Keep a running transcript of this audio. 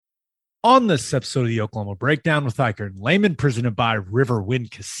On this episode of the Oklahoma Breakdown with Iker and Lehman, presented by Riverwind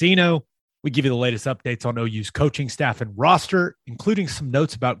Casino, we give you the latest updates on OU's coaching staff and roster, including some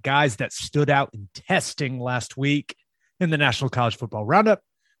notes about guys that stood out in testing last week in the National College Football Roundup.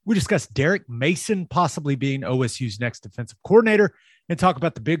 We discuss Derek Mason possibly being OSU's next defensive coordinator and talk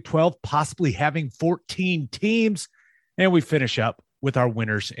about the Big 12 possibly having 14 teams. And we finish up with our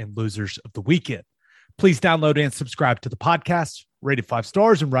winners and losers of the weekend. Please download and subscribe to the podcast, rate it 5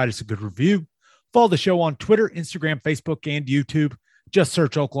 stars, and write us a good review. Follow the show on Twitter, Instagram, Facebook, and YouTube. Just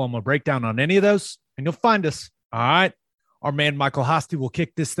search Oklahoma Breakdown on any of those, and you'll find us. All right. Our man, Michael Hosty, will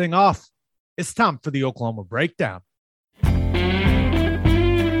kick this thing off. It's time for the Oklahoma Breakdown.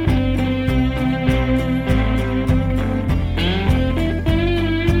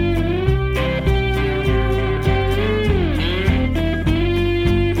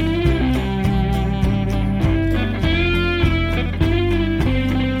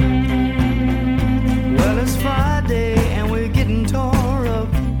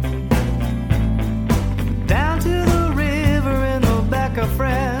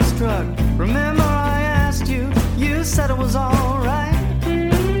 Remember I asked you, you said it was all right.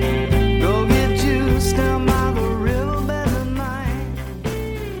 Go get juiced down by the riverbed tonight.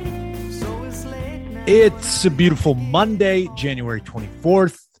 So it's late now. It's a beautiful Monday, January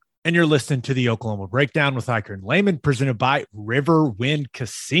 24th, and you're listening to the Oklahoma Breakdown with Iker and Lehman, presented by Riverwind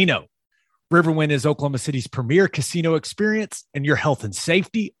Casino. Riverwind is Oklahoma City's premier casino experience, and your health and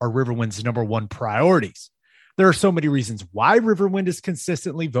safety are Riverwind's number one priorities. There are so many reasons why Riverwind is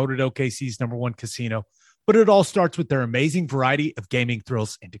consistently voted OKC's number one casino, but it all starts with their amazing variety of gaming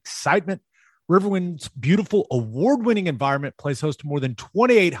thrills and excitement. Riverwind's beautiful award-winning environment plays host to more than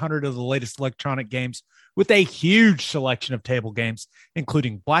 2,800 of the latest electronic games with a huge selection of table games,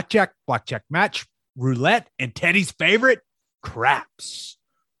 including blackjack, blackjack match, roulette, and Teddy's favorite, craps.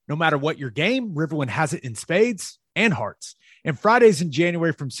 No matter what your game, Riverwind has it in spades and hearts. And Fridays in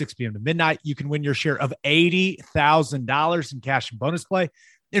January from 6 p.m. to midnight, you can win your share of $80,000 in cash and bonus play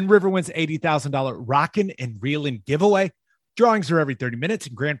in Riverwind's $80,000 Rockin' and Reelin' giveaway. Drawings are every 30 minutes,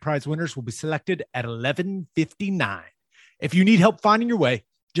 and grand prize winners will be selected at 11:59. If you need help finding your way,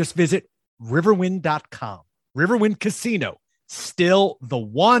 just visit riverwind.com. Riverwind Casino, still the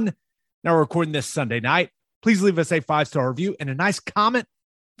one. Now we're recording this Sunday night. Please leave us a 5-star review and a nice comment.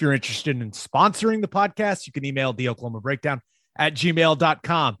 If you're interested in sponsoring the podcast, you can email the Oklahoma Breakdown at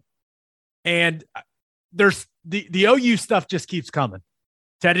gmail.com. And there's the OU stuff just keeps coming.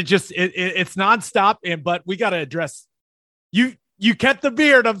 Ted, it's nonstop. But we got to address you kept the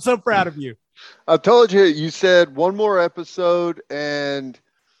beard. I'm so proud of you. I told you, you said one more episode, and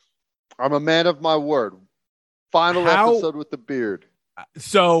I'm a man of my word. Final episode with the beard.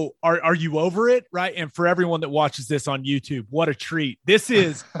 So are you over it? Right. And for everyone that watches this on YouTube, what a treat. This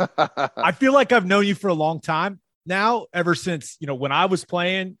is, I feel like I've known you for a long time now, ever since, when I was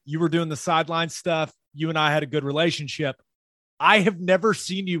playing, you were doing the sideline stuff. You and I had a good relationship. I have never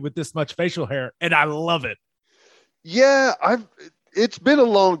seen you with this much facial hair, and I love it. Yeah, it's been a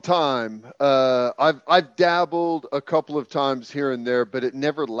long time. I've dabbled a couple of times here and there, but it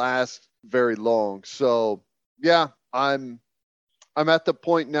never lasts very long. So yeah, I'm at the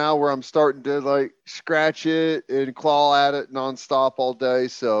point now where I'm starting to scratch it and claw at it nonstop all day.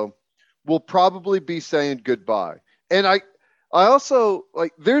 So we'll probably be saying goodbye. And I also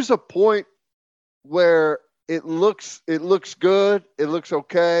there's a point where it looks good. It looks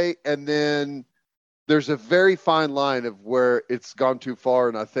okay. And then there's a very fine line of where it's gone too far.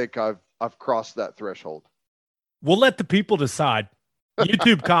 And I think I've crossed that threshold. We'll let the people decide.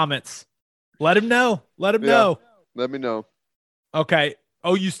 YouTube comments. Let them know. Let them know. Let me know. Okay,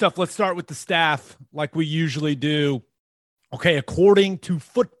 OU stuff. Let's start with the staff like we usually do. Okay, according to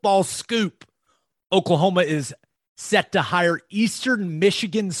Football Scoop, Oklahoma is set to hire Eastern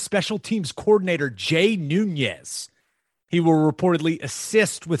Michigan special teams coordinator Jay Nunez. He will reportedly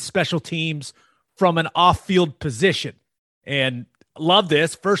assist with special teams from an off-field position. And love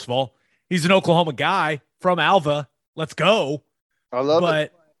this. First of all, he's an Oklahoma guy from Alva. Let's go. I love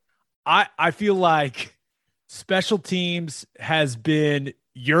it. But I feel like special teams has been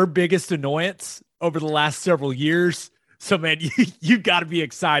your biggest annoyance over the last several years. So, man, you got to be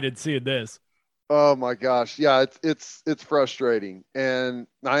excited seeing this. Oh my gosh. Yeah, it's frustrating. And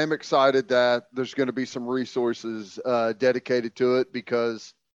I am excited that there's going to be some resources dedicated to it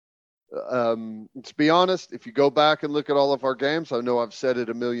because to be honest, if you go back and look at all of our games, I know I've said it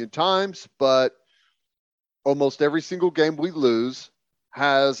a million times, but almost every single game we lose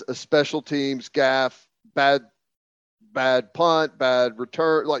has a special teams gaffe, bad punt, bad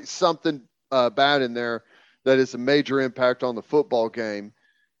return, something bad in there that is a major impact on the football game.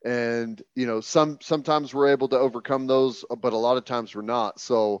 And, sometimes we're able to overcome those, but a lot of times we're not.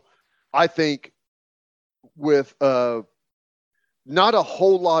 So I think with not a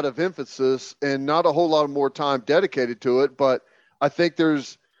whole lot of emphasis and not a whole lot more time dedicated to it, but I think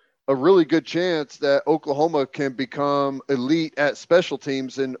there's a really good chance that Oklahoma can become elite at special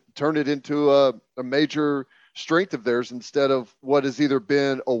teams and turn it into a major strength of theirs instead of what has either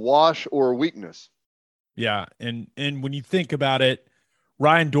been a wash or a weakness. Yeah. And when you think about it,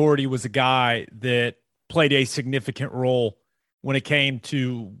 Ryan Doherty was a guy that played a significant role when it came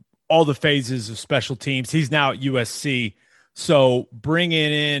to all the phases of special teams. He's now at USC. So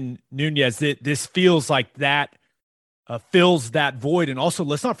bringing in Nunez, this feels like that fills that void. And also,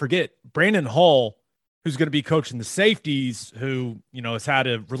 let's not forget Brandon Hall, who's going to be coaching the safeties, who, has had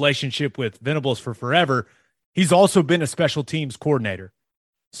a relationship with Venables for forever. He's also been a special teams coordinator.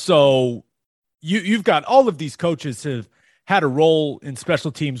 So you've got all of these coaches have had a role in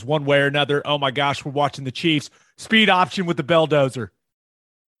special teams one way or another. Oh my gosh, we're watching the Chiefs. Speed option with the Belldozer.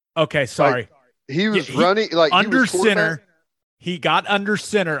 Okay, sorry. He was running like under center. He got under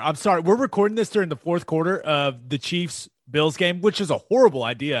center. I'm sorry. We're recording this during the fourth quarter of the Chiefs-Bills game, which is a horrible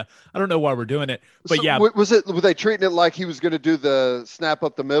idea. I don't know why we're doing it. But so were they treating it like he was going to do the snap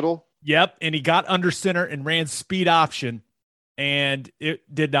up the middle? Yep, and he got under center and ran speed option, and it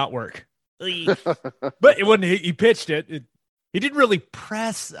did not work. But it wasn't. He pitched it. He didn't really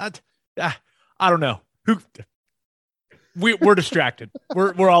press. I don't know. We're distracted.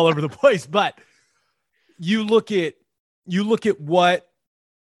 We're all over the place. But you look at what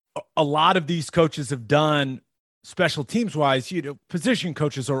a lot of these coaches have done special teams wise. Position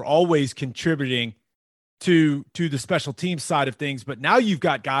coaches are always contributing to the special teams side of things. But now you've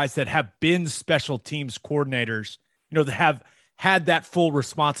got guys that have been special teams coordinators, that have had that full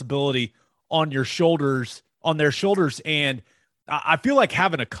responsibility on their shoulders. And I feel like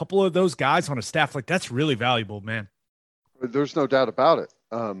having a couple of those guys on a staff, like that's really valuable, man. There's no doubt about it.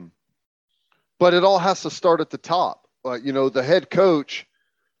 But it all has to start at the top. The head coach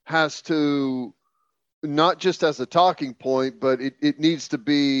has to, not just as a talking point, but it needs to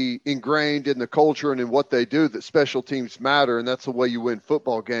be ingrained in the culture and in what they do, that special teams matter. And that's the way you win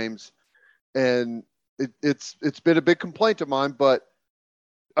football games. And it's been a big complaint of mine, but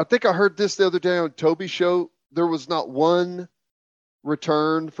I think I heard this the other day on Toby's show. There was not one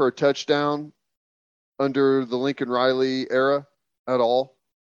return for a touchdown under the Lincoln Riley era at all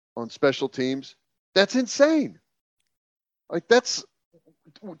on special teams. That's insane. Like, that's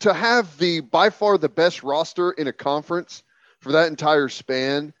to have by far the best roster in a conference for that entire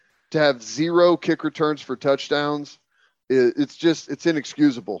span, to have 0 kick returns for touchdowns. It's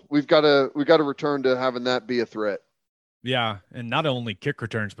inexcusable. We've got to return to having that be a threat. Yeah. And not only kick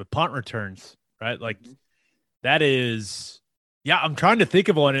returns, but punt returns, right? Like that is, I'm trying to think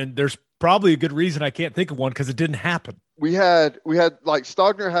of one, and there's probably a good reason I can't think of one, because it didn't happen. We had like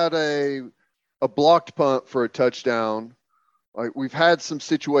Stogner had a blocked punt for a touchdown. Like, we've had some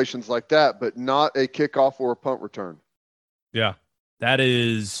situations like that, but not a kickoff or a punt return. Yeah.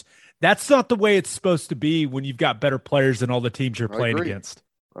 That's not the way it's supposed to be when you've got better players than all the teams you're playing against.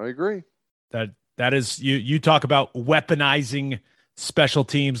 I agree. That is, you talk about weaponizing special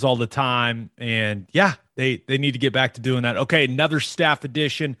teams all the time, and they need to get back to doing that. Okay, another staff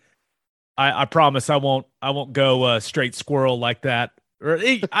addition. I promise I won't go straight squirrel like that. Or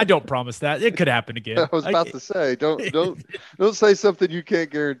I don't promise that. It could happen again. I was about to say, don't say something you can't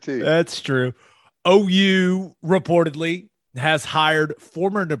guarantee. That's true. OU reportedly has hired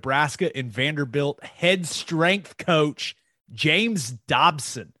former Nebraska and Vanderbilt head strength coach James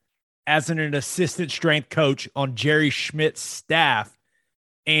Dobson as an assistant strength coach on Jerry Schmidt's staff.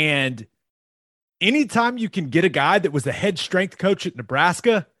 And anytime you can get a guy that was a head strength coach at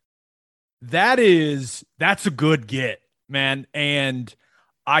Nebraska, that's a good get, man. And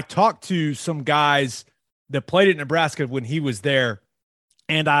I talked to some guys that played at Nebraska when he was there,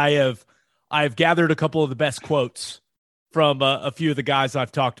 and I have gathered a couple of the best quotes from a few of the guys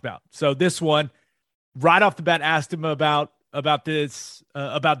I've talked about. So this one, right off the bat, asked him about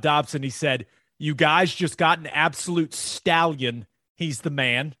Dobson. He said, "You guys just got an absolute stallion. He's the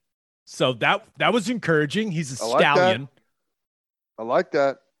man." So that was encouraging. He's a stallion. I like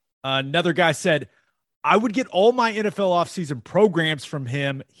that. Another guy said, "I would get all my NFL offseason programs from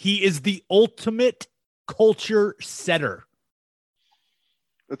him. He is the ultimate culture setter."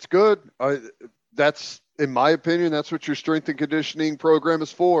 That's good. That's, in my opinion, that's what your strength and conditioning program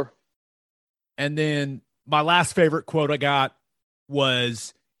is for. And then my last favorite quote I got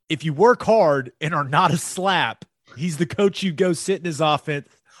was, "If you work hard and are not a slap, he's the coach you go sit in his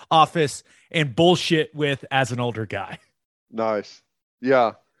office and bullshit with as an older guy." Nice.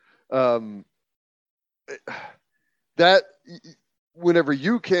 Yeah. Um, that whenever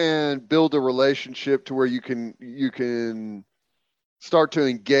you can build a relationship to where you can start to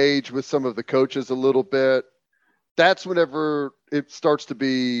engage with some of the coaches a little bit, that's whenever it starts to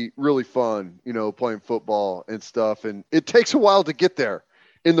be really fun, playing football and stuff. And it takes a while to get there.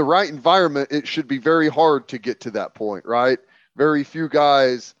 In the right environment, it should be very hard to get to that point, right? Very few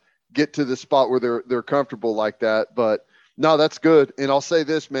guys get to the spot where they're comfortable like that. But no, that's good. And I'll say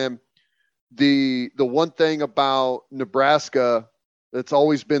this, man, the one thing about Nebraska that's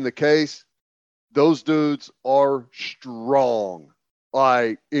always been the case, those dudes are strong,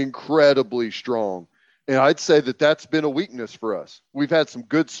 like incredibly strong. And I'd say that that's been a weakness for us. We've had some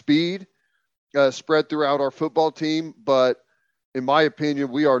good speed spread throughout our football team, but in my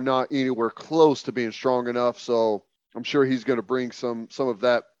opinion, we are not anywhere close to being strong enough. So I'm sure he's going to bring some of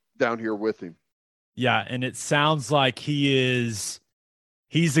that down here with him. Yeah, and it sounds like he's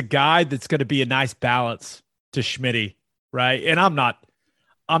a guy that's going to be a nice balance to Schmitty, right? And I'm not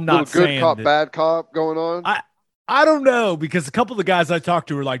saying good cop, that, bad cop going on. I don't know, because a couple of the guys I talked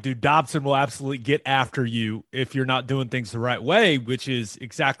to were like, dude, Dobson will absolutely get after you if you're not doing things the right way, which is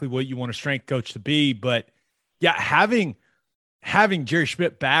exactly what you want a strength coach to be. But yeah, having Jerry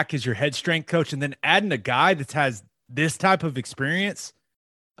Schmidt back as your head strength coach and then adding a guy that has this type of experience,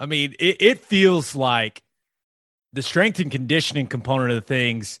 I mean, it feels like the strength and conditioning component of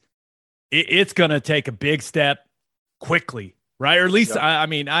things, it's going to take a big step quickly, right? Or at least,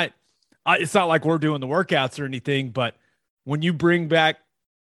 yeah. It's not like we're doing the workouts or anything, but when you bring back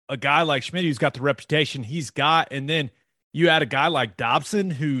a guy like Schmidt, who's got the reputation he's got, and then you add a guy like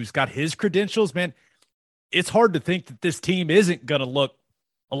Dobson, who's got his credentials, man, it's hard to think that this team isn't going to look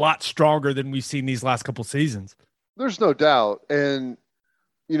a lot stronger than we've seen these last couple seasons. There's no doubt. And,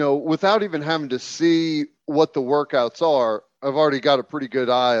 without even having to see what the workouts are, I've already got a pretty good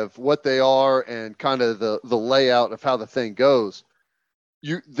eye of what they are and kind of the layout of how the thing goes.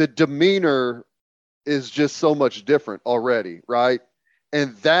 The demeanor is just so much different already, right?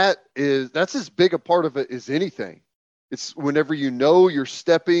 And that's as big a part of it as anything. It's whenever you're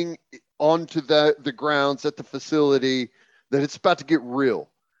stepping onto the grounds at the facility that it's about to get real.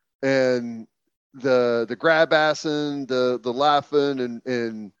 And the grab assing, the laughing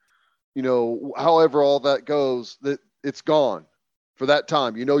and however all that goes, that it's gone for that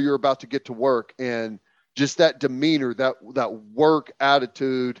time. You're about to get to work, and just that demeanor, that work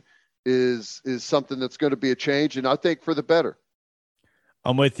attitude is something that's going to be a change, and I think for the better.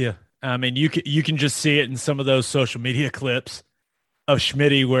 I'm with you. I mean, you can just see it in some of those social media clips of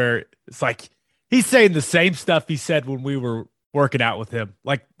Schmitty where it's like he's saying the same stuff he said when we were working out with him.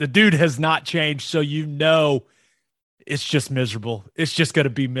 Like, the dude has not changed, so it's just miserable. It's just going to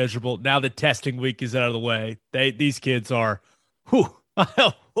be miserable now that testing week is out of the way. These kids are,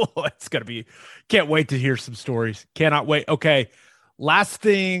 it's going to be. Can't wait to hear some stories. Cannot wait. Okay, last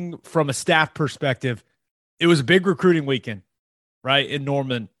thing from a staff perspective, it was a big recruiting weekend, right, in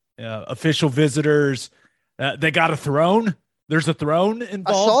Norman. Official visitors. They got a throne. There's a throne involved.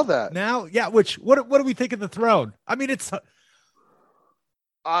 I saw that. Now, yeah. What do we think of the throne? I mean, it's a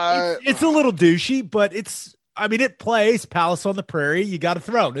little douchey, but it plays. Palace on the Prairie. You got a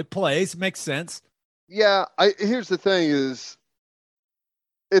throne. It plays. It makes sense. Yeah. Here's the thing is,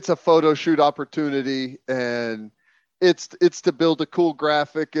 it's a photo shoot opportunity, and it's to build a cool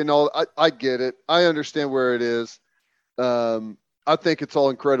graphic and all. I get it. I understand where it is. I think it's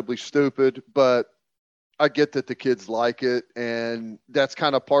all incredibly stupid, but I get that the kids like it, and that's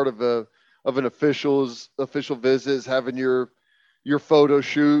kind of part of an official visit, is having your photo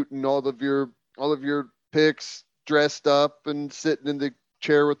shoot and all of your pics dressed up and sitting in the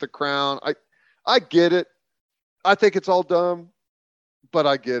chair with the crown. I get it. I think it's all dumb, but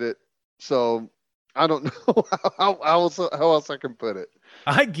I get it. So I don't know how else I can put it.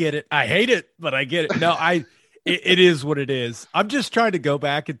 I get it. I hate it, but I get it. No, it is what it is. I'm just trying to go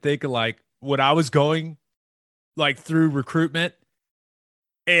back and think of like when I was going like through recruitment,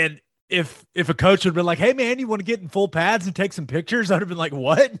 and if a coach had been like, "Hey man, you want to get in full pads and take some pictures?" I'd have been like,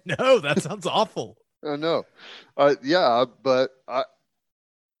 "What? No, that sounds awful." I know. Yeah, but I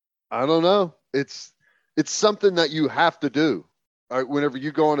don't know. It's something that you have to do whenever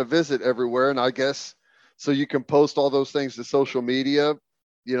you go on a visit everywhere. And I guess so you can post all those things to social media,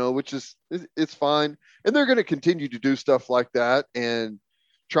 which is, it's fine. And they're going to continue to do stuff like that and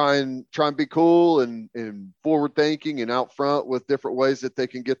try and be cool and forward thinking and out front with different ways that they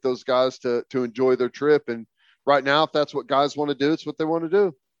can get those guys to enjoy their trip. And right now, if that's what guys want to do, it's what they want to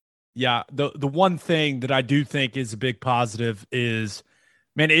do. Yeah. The one thing that I do think is a big positive is,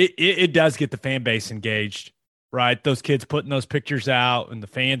 man, it does get the fan base engaged. right? Those kids putting those pictures out, and the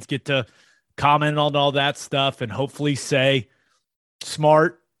fans get to comment on all that stuff and hopefully say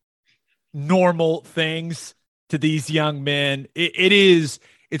smart, normal things to these young men.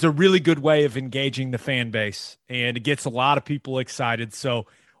 It's a really good way of engaging the fan base, and it gets a lot of people excited. So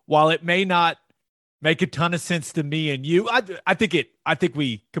while it may not make a ton of sense to me and you, I think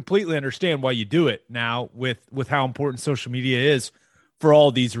we completely understand why you do it now with how important social media is for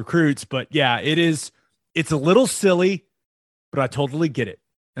all these recruits. But yeah, it's a little silly, but I totally get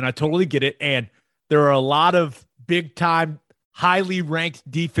it. And there are a lot of big time, highly ranked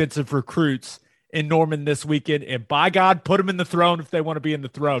defensive recruits in Norman this weekend. And by God, put them in the throne if they want to be in the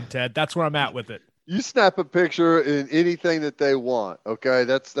throne, Ted. That's where I'm at with it. You snap a picture in anything that they want. Okay.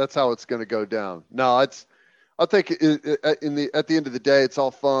 That's how it's going to go down. No, I think at the end of the day, it's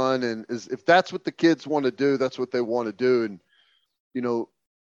all fun. And if that's what the kids want to do, that's what they want to do. And, you know,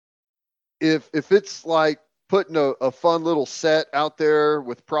 if it's like putting a fun little set out there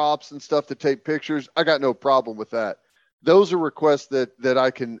with props and stuff to take pictures, I got no problem with that. Those are requests that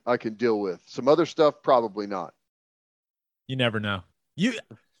I can deal with. Some other stuff, probably not. You never know. You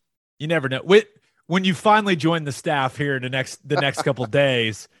never know. When you finally join the staff here in the next couple of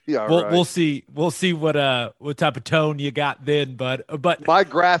days, yeah, we'll see what type of tone you got then. But my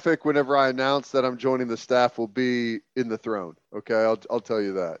graphic whenever I announce that I'm joining the staff will be in the throne. Okay, I'll tell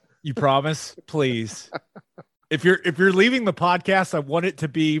you that. You promise, please. If you're leaving the podcast, I want it to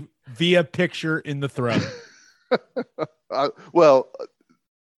be via picture in the throne.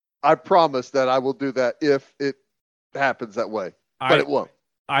 I promise that I will do that if it happens that way, but it won't.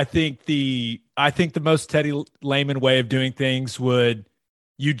 I think the most Teddy Lehman way of doing things would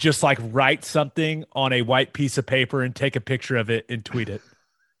you just like write something on a white piece of paper and take a picture of it and tweet it.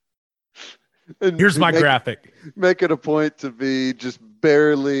 And here's my graphic. Make it a point to be just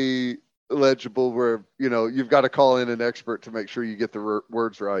barely legible where, you know, you've got to call in an expert to make sure you get the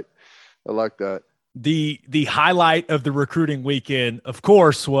words right. I like that. The highlight of the recruiting weekend, of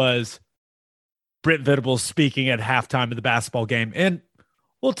course, was Brent Venables speaking at halftime of the basketball game. And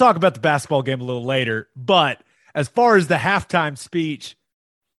we'll talk about the basketball game a little later. But as far as the halftime speech,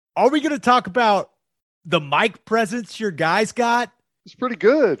 are we going to talk about the mic presence your guys got? It's pretty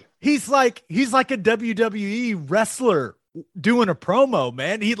good. He's like a WWE wrestler doing a promo,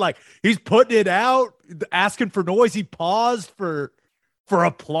 man. He's putting it out, asking for noise. He paused for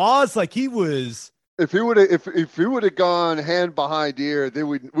applause. Like he was. If he would have gone hand behind ear, then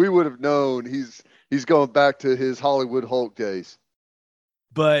we would have known he's going back to his Hollywood Hulk days.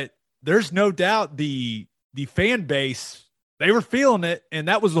 But there's no doubt the fan base, they were feeling it, and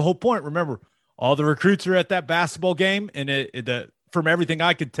that was the whole point. Remember, all the recruits are at that basketball game, and from everything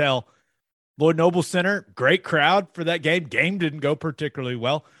I could tell, Lloyd Noble Center, great crowd for that game. Game didn't go particularly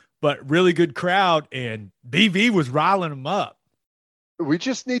well, but really good crowd, and BV was riling them up. We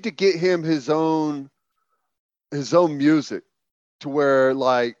just need to get him his own music to where,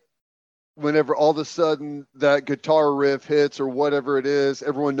 like, whenever all of a sudden that guitar riff hits or whatever it is,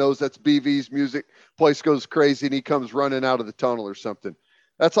 everyone knows that's BV's music. Place goes crazy and he comes running out of the tunnel or something.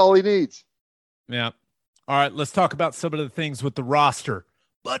 That's all he needs. Yeah. All right, let's talk about some of the things with the roster.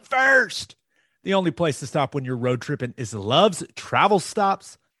 But first, the only place to stop when you're road tripping is Love's Travel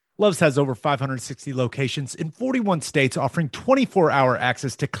Stops. Love's has over 560 locations in 41 states, offering 24-hour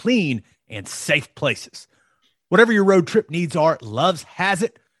access to clean and safe places. Whatever your road trip needs are, Love's has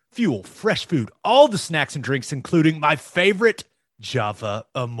it. Fuel, fresh food, all the snacks and drinks, including my favorite, Java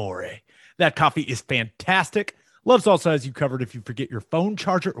Amore. That coffee is fantastic. Love's also has you covered if you forget your phone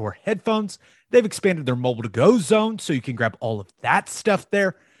charger or headphones. They've expanded their mobile-to-go zone, so you can grab all of that stuff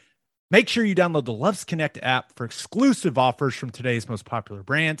there. Make sure you download the Love's Connect app for exclusive offers from today's most popular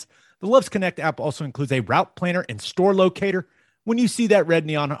brands. The Love's Connect app also includes a route planner and store locator. When you see that red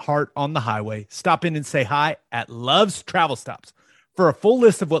neon heart on the highway, stop in and say hi at Love's Travel Stops. For a full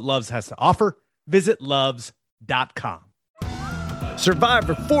list of what Love's has to offer, visit loves.com.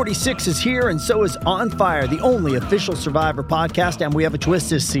 Survivor 46 is here, and so is On Fire, the only official Survivor podcast, and we have a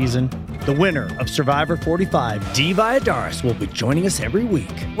twist this season. The winner of Survivor 45, Dee Valladares, will be joining us every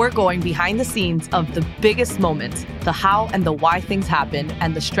week. We're going behind the scenes of the biggest moments, the how and the why things happen,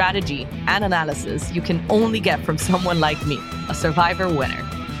 and the strategy and analysis you can only get from someone like me, a Survivor winner.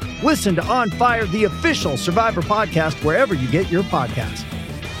 Listen to On Fire, the official Survivor podcast, wherever you get your podcast.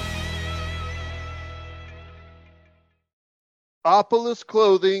 Opolis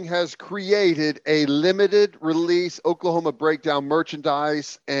Clothing has created a limited release Oklahoma Breakdown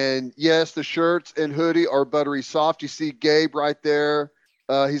merchandise. And yes, the shirts and hoodie are buttery soft. You see Gabe right there.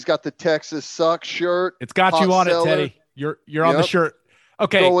 He's got the Texas Sucks shirt. It's got you on it, Teddy. You're on the shirt.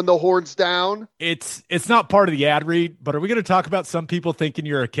 Okay. throwing the horns down. It's not part of the ad read, but are we going to talk about some people thinking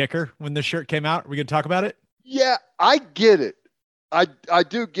you're a kicker when this shirt came out? Are we going to talk about it? Yeah, I get it. I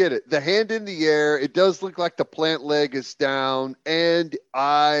do get it. The hand in the air, it does look like the plant leg is down, and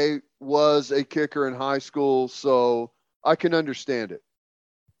I was a kicker in high school, so I can understand it.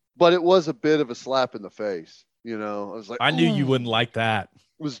 But it was a bit of a slap in the face, I was like, I knew you wouldn't like that.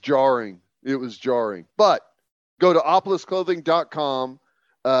 It was jarring. But go to opolisclothing.com.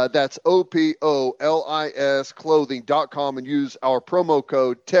 That's OPOLIS clothing.com and use our promo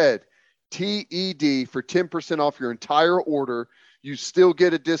code TED, TED, for 10% off your entire order. You still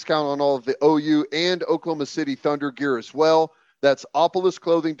get a discount on all of the OU and Oklahoma City Thunder gear as well. That's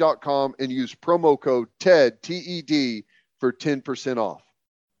opolisclothing.com and use promo code TED, TED, for 10% off.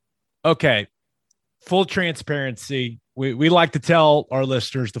 Okay. Full transparency. We like to tell our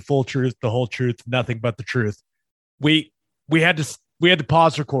listeners the full truth, the whole truth, nothing but the truth. We had to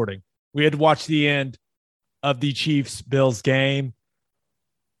pause recording. We had to watch the end of the Chiefs-Bills game.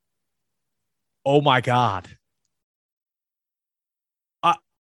 Oh my God.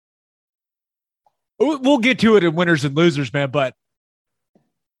 We'll get to it in winners and losers, man. But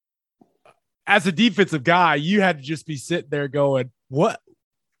as a defensive guy, you had to just be sitting there going,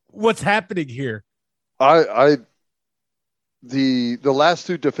 what's happening here? The last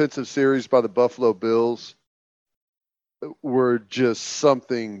two defensive series by the Buffalo Bills were just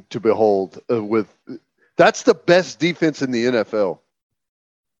something to behold. That's the best defense in the NFL.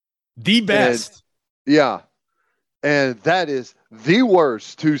 The best. And that is the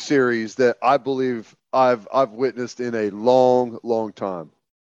worst two series that I believe I've witnessed in a long, long time.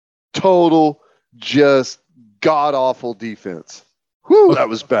 Total, just god awful defense. Whew, that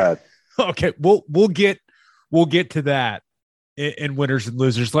was bad. Okay, we'll get to that in winners and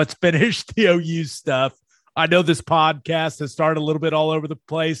losers. Let's finish the OU stuff. I know this podcast has started a little bit all over the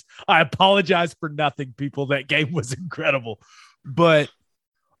place. I apologize for nothing, people. That game was incredible. But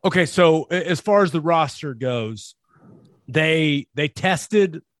okay, so as far as the roster goes, they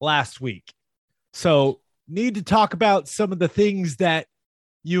tested last week. So need to talk about some of the things that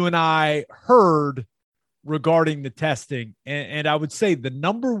you and I heard regarding the testing. And I would say the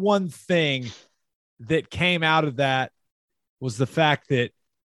number one thing that came out of that was the fact that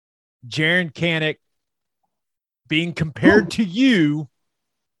Jaren Kanak being compared to you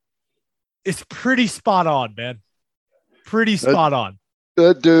is pretty spot on, man. Pretty spot on.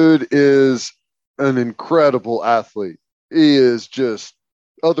 That dude is an incredible athlete. He is just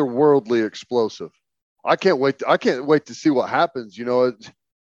otherworldly explosive. I can't wait to see what happens.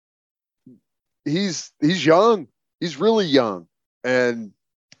 He's young. He's really young. And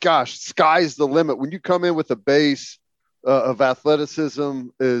gosh, sky's the limit. When you come in with a base of athleticism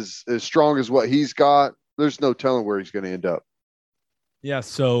as strong as what he's got, there's no telling where he's going to end up. Yeah.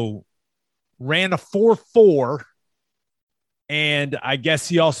 So ran a 4.4, and I guess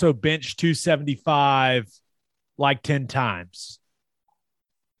he also benched 275 like 10 times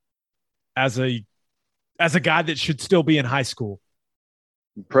as a guy that should still be in high school.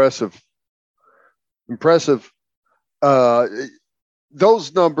 Impressive.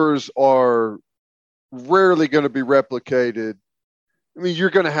 Those numbers are rarely going to be replicated. I mean, you're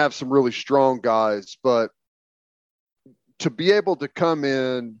going to have some really strong guys, but to be able to come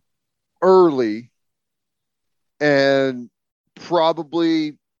in early and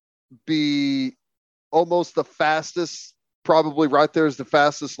probably be almost the fastest, probably right there as the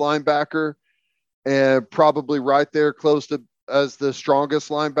fastest linebacker, and probably right there close to as the strongest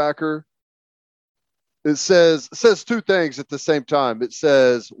linebacker. It says two things at the same time. It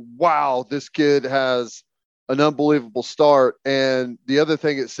says, wow, this kid has an unbelievable start. And the other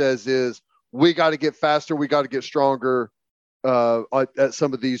thing it says is, we got to get faster. We got to get stronger at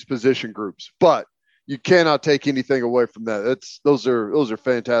some of these position groups. But you cannot take anything away from that. Those are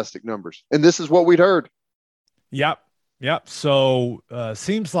fantastic numbers. And this is what we'd heard. Yep. So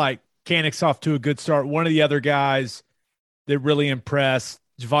seems like Kanak's off to a good start. One of the other guys that really impressed,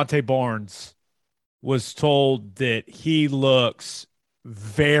 Javante Barnes, was told that he looks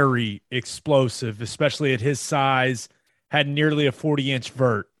very explosive, especially at his size, had nearly a 40-inch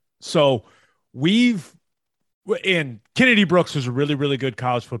vert. So and Kennedy Brooks was a really, really good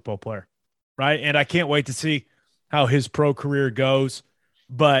college football player, right? And I can't wait to see how his pro career goes.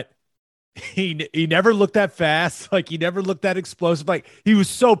 But he never looked that fast. Like, he never looked that explosive. Like, he was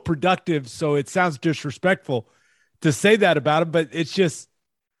so productive. So it sounds disrespectful to say that about him, but it's just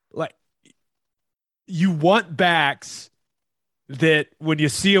like, you want backs that when you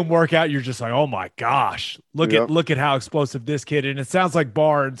see him work out, you're just like, oh my gosh, look at how explosive this kid. And it sounds like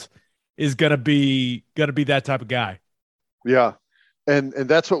Barnes is going to be that type of guy. Yeah. And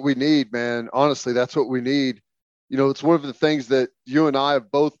that's what we need, man. Honestly, that's what we need. It's one of the things that you and I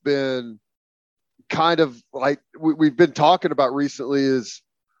have both been kind of like we've been talking about recently is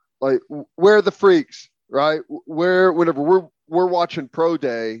like, where are the freaks, right? Whenever we're watching pro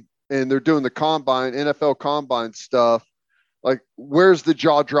day and they're doing the combine, NFL combine stuff, like, where's the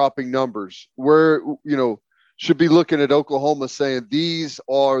jaw dropping numbers? Where, should be looking at Oklahoma saying these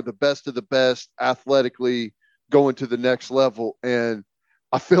are the best of the best athletically going to the next level. And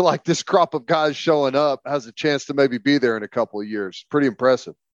I feel like this crop of guys showing up has a chance to maybe be there in a couple of years. Pretty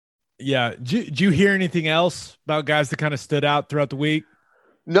impressive. Yeah. Did you hear anything else about guys that kind of stood out throughout the week?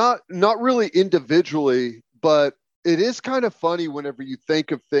 Not really individually, but it is kind of funny whenever you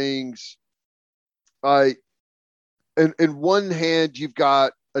think of things. In one hand, you've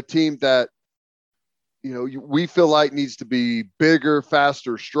got a team that, we feel like needs to be bigger,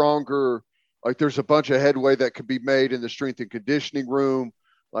 faster, stronger. Like, there's a bunch of headway that could be made in the strength and conditioning room.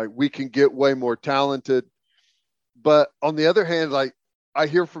 Like, we can get way more talented. But on the other hand, like, I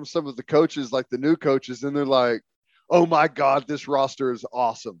hear from some of the coaches, like the new coaches, and they're like, oh my God, this roster is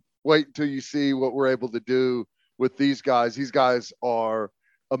awesome. Wait until you see what we're able to do with these guys. These guys are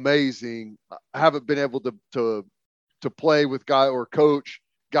amazing. I haven't been able to play with or coach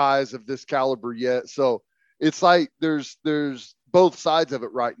guys of this caliber yet. So it's like there's both sides of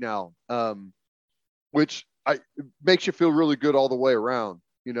it right now, which makes you feel really good all the way around.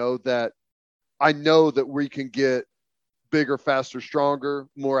 That I know that we can get bigger, faster, stronger,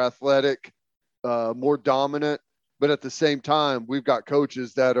 more athletic, more dominant. But at the same time, we've got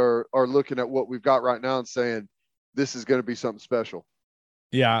coaches that are looking at what we've got right now and saying, this is going to be something special.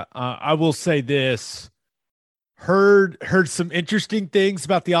 Yeah. I will say this. Heard some interesting things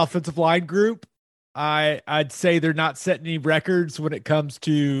about the offensive line group. I'd say they're not setting any records when it comes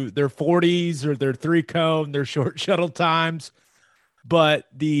to their 40s or their 3-cone, their short shuttle times. But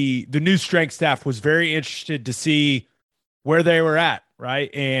the new strength staff was very interested to see where they were at,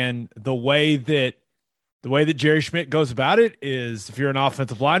 right? And the way that Jerry Schmidt goes about it is, if you're an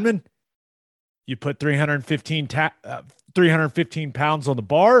offensive lineman, you put 315 pounds on the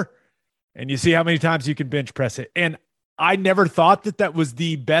bar, and you see how many times you can bench press it. And I never thought that was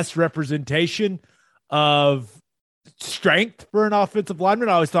the best representation of strength for an offensive lineman.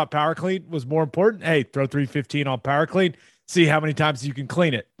 I always thought power clean was more important. Hey, throw 315 on power clean, see how many times you can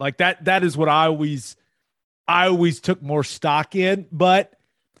clean it. Like that is what I always took more stock in. But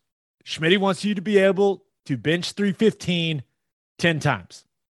Schmidt wants you to be able to bench 315 10 times.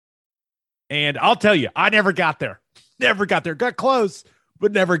 And I'll tell you, I never got there. Got close,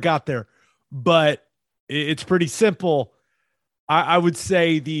 but never got there. But it's pretty simple. I would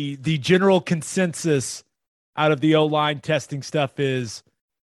say the general consensus out of the O-line testing stuff is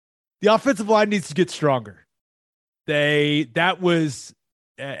the offensive line needs to get stronger. That was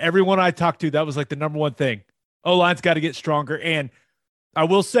everyone I talked to, that was like the number one thing. O-line's got to get stronger. And I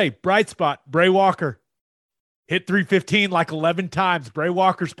will say, bright spot, Bray Walker hit 315 like 11 times. Bray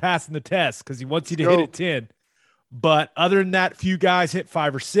Walker's passing the test because he wants you to hit it 10. But other than that, few guys hit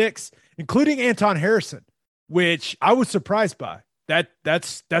 5 or 6, including Anton Harrison, which I was surprised by.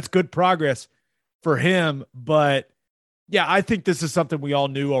 That's good progress for him. But yeah, I think this is something we all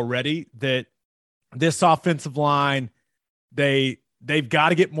knew already, that this offensive line, they've got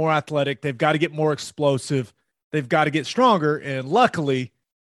to get more athletic. They've got to get more explosive. They've got to get stronger. And luckily,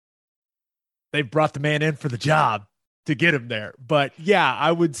 they've brought the man in for the job to get him there. But yeah,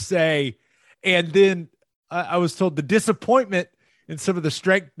 I would say, and then I was told the disappointment in some of the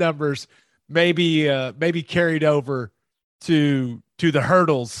strength numbers maybe carried over to the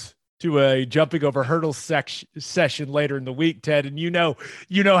hurdles, to a jumping over hurdles session later in the week, Ted. And you know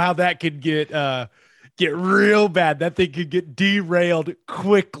how that could get real bad. That thing could get derailed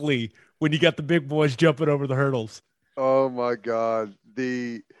quickly when you got the big boys jumping over the hurdles. Oh my God.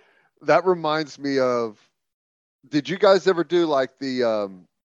 That reminds me of, did you guys ever do like the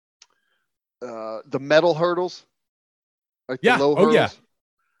metal hurdles? Like yeah. The low hurdles? Yeah.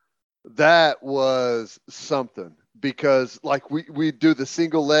 That was something, because like we do the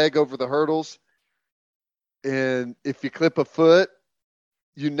single leg over the hurdles. And if you clip a foot,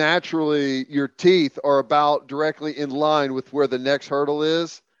 your teeth are about directly in line with where the next hurdle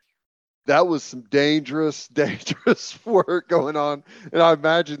is. That was some dangerous work going on. And I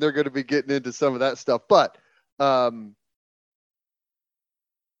imagine they're going to be getting into some of that stuff. But I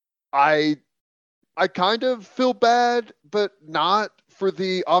kind of feel bad, but not for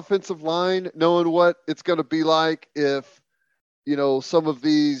the offensive line, knowing what it's going to be like if, some of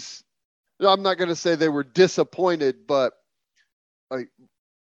these, I'm not going to say they were disappointed, but like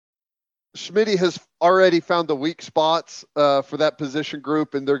Schmitty has already found the weak spots for that position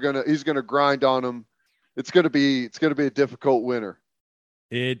group, and he's gonna grind on them. It's gonna be a difficult winter.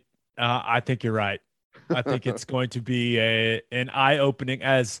 I think you're right. I think it's going to be an eye-opening.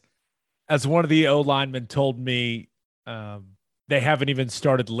 As one of the O linemen told me, they haven't even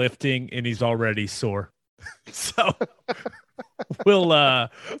started lifting, and he's already sore. So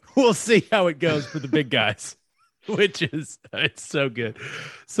we'll see how it goes for the big guys. It's so good.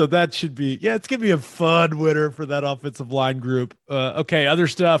 So that should be, it's going to be a fun winter for that offensive line group. Okay, other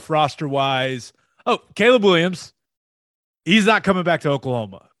stuff roster wise. Oh, Caleb Williams. He's not coming back to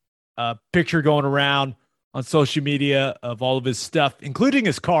Oklahoma. Picture going around on social media of all of his stuff, including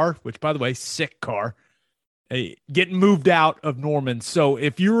his car, which, by the way, sick car, getting moved out of Norman. So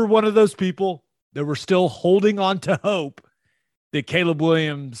if you were one of those people that were still holding on to hope that Caleb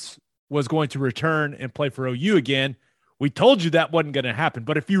Williams was going to return and play for OU again, we told you that wasn't going to happen.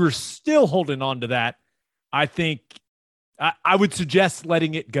 But if you were still holding on to that, I think I would suggest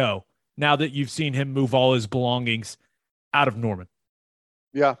letting it go now that you've seen him move all his belongings out of Norman.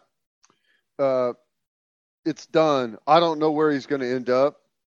 Yeah. It's done. I don't know where he's going to end up,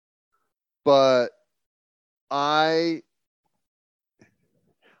 but I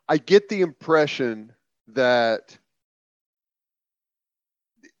get the impression that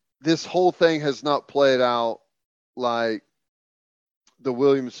this whole thing has not played out like the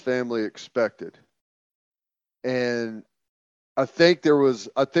Williams family expected. And I think there was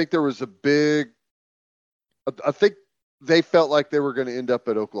a big, I think they felt like they were going to end up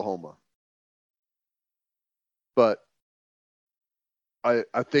at Oklahoma. But I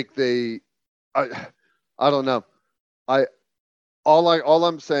think I don't know. All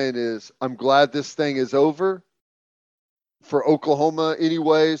I'm saying is I'm glad this thing is over for Oklahoma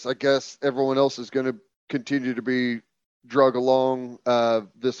anyways. I guess everyone else is going to continue to be drug along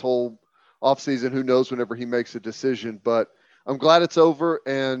this whole offseason. Who knows whenever he makes a decision, but I'm glad it's over,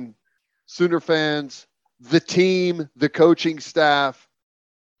 and Sooner fans, the team, the coaching staff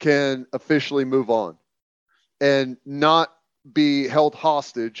can officially move on and not be held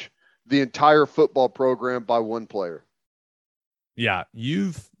hostage the entire football program by one player. Yeah,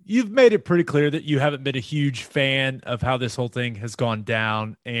 you've made it pretty clear that you haven't been a huge fan of how this whole thing has gone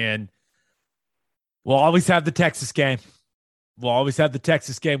down, and we'll always have the Texas game. We'll always have the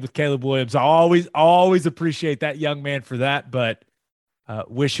Texas game with Caleb Williams. I always appreciate that young man for that, but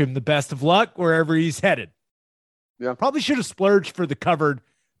wish him the best of luck wherever he's headed. Yeah, probably should have splurged for the covered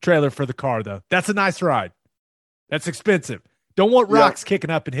trailer for the car, though. That's a nice ride. That's expensive. Don't want rocks kicking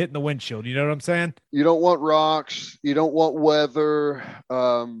up and hitting the windshield. You know what I'm saying? You don't want rocks. You don't want weather.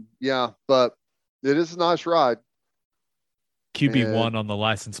 But it is a nice ride. QB1 on the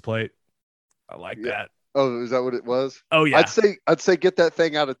license plate. I like that. Oh, is that what it was? Oh, yeah. I'd say get that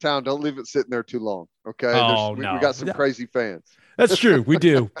thing out of town. Don't leave it sitting there too long. Okay. Oh, we no. got some crazy fans. That's true. We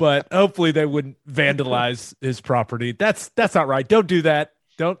do. But hopefully they wouldn't vandalize his property. That's not right. Don't do that.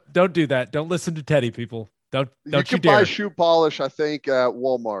 Don't do that. Don't listen to Teddy, people. Don't you can dare. buy shoe polish, I think, at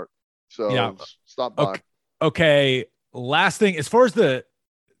Walmart. So stop by. Okay. Last thing, as far as the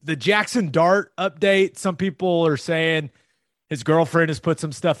Jackson Dart update, some people are saying his girlfriend has put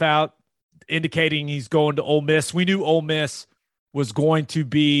some stuff out indicating he's going to Ole Miss. We knew Ole Miss was going to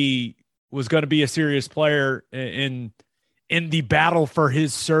be a serious player in the battle for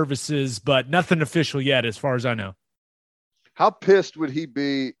his services, but nothing official yet, as far as I know. How pissed would he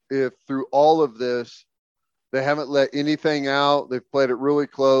be if through all of this, they haven't let anything out? They've played it really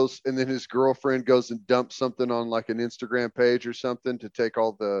close, and then his girlfriend goes and dumps something on like an Instagram page or something to take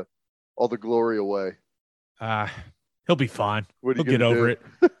all the glory away. He'll be fine. He'll get do? over it.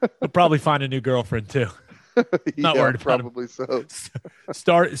 He'll probably find a new girlfriend too. Not worried about probably him.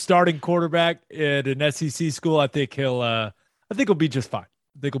 So. Starting quarterback at an SEC school. I think he'll be just fine.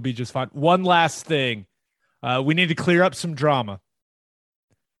 One last thing. We need to clear up some drama.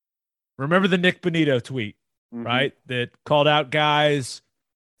 Remember the Nick Bonito tweet, right? That called out guys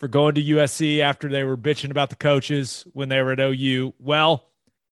for going to USC after they were bitching about the coaches when they were at OU. Well,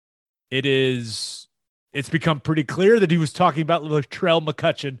 it's become pretty clear that he was talking about Latrell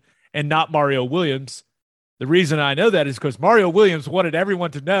McCutcheon and not Mario Williams. The reason I know that is because Mario Williams wanted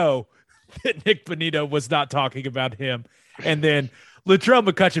everyone to know that Nick Bonito was not talking about him. And then Latrell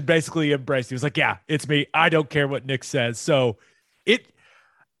McCutcheon basically embraced. He was like, yeah, it's me. I don't care what Nick says. So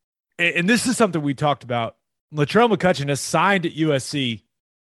and this is something we talked about. Latrell McCutcheon has signed at USC.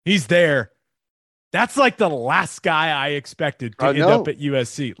 He's there. That's like the last guy I expected to end up at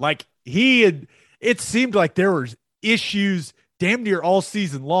USC. Like it seemed like there was issues damn near all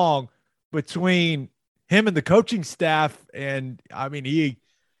season long between him and the coaching staff. And I mean,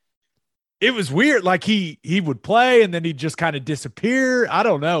 it was weird. Like he would play and then he'd just kind of disappear. I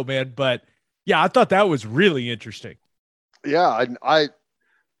don't know, man. But yeah, I thought that was really interesting. Yeah,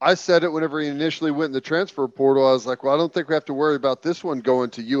 I said it whenever he initially went in the transfer portal. I was like, well, I don't think we have to worry about this one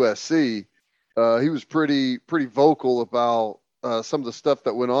going to USC. He was pretty vocal about some of the stuff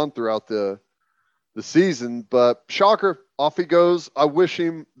that went on throughout the season. But shocker, off he goes. I wish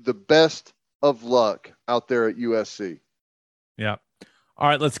him the best of luck out there at USC. Yeah. All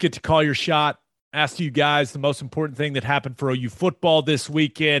right, let's get to call your shot. Ask you guys the most important thing that happened for OU football this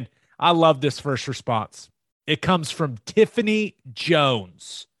weekend. I love this first response. It comes from Tiffany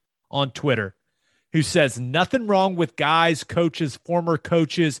Jones on Twitter, who says, nothing wrong with guys, coaches, former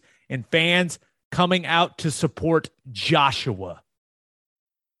coaches, and fans coming out to support Joshua.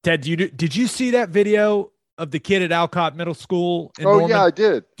 Ted, did you see that video of the kid at Alcott Middle School in Norman? Yeah, I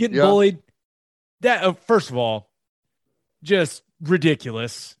did. Getting bullied? That first of all, just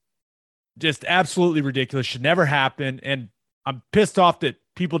ridiculous. Just absolutely ridiculous. Should never happen. And I'm pissed off that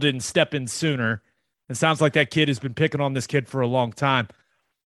people didn't step in sooner. It sounds like that kid has been picking on this kid for a long time.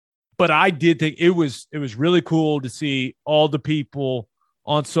 But I did think it was really cool to see all the people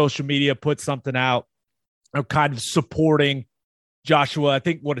on social media put something out of kind of supporting Joshua. I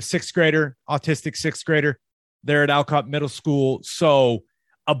think, a sixth grader, autistic sixth grader there at Alcott Middle School. So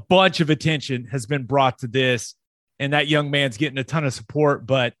a bunch of attention has been brought to this, and that young man's getting a ton of support.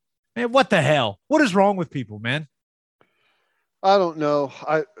 But, man, what the hell? What is wrong with people, man? I don't know.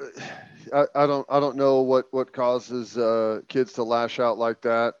 I don't know what causes kids to lash out like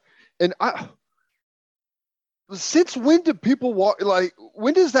that. And since when do people walk? Like,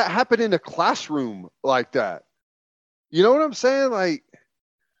 when does that happen in a classroom like that? You know what I'm saying? Like,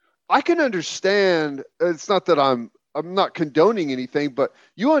 I can understand. It's not that I'm not condoning anything, but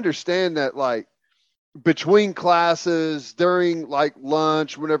you understand that, like, between classes, during like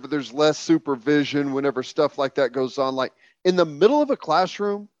lunch, whenever there's less supervision, whenever stuff like that goes on, like in the middle of a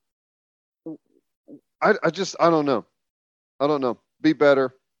classroom, I don't know. I don't know. Be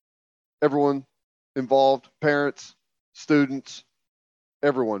better. Everyone involved, parents, students,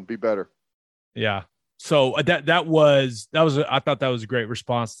 everyone, be better. Yeah. So that was I thought that was a great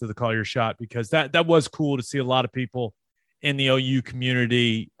response to the call your shot, because that was cool to see a lot of people in the OU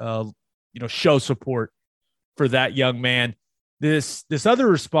community, show support for that young man. This other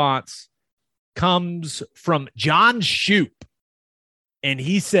response comes from John Shoup, and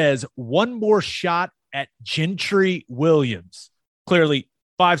he says, one more shot at Gentry Williams. Clearly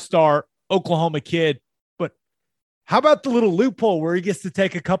 5-star Oklahoma kid, but how about the little loophole where he gets to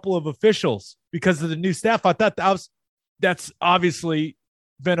take a couple of officials because of the new staff? I thought that's obviously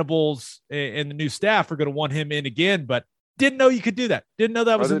Venables and the new staff are going to want him in again, but didn't know you could do that. Didn't know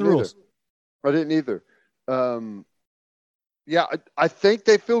that was in the rules. I didn't either. I think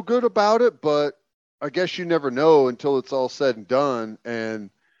they feel good about it, but I guess you never know until it's all said and done. And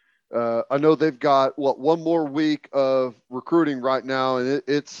I know they've got one more week of recruiting right now, and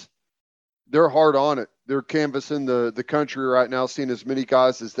they're hard on it. They're canvassing the country right now, seeing as many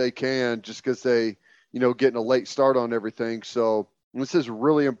guys as they can, just because they, getting a late start on everything. So this is a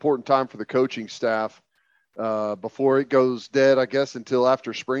really important time for the coaching staff before it goes dead, I guess, until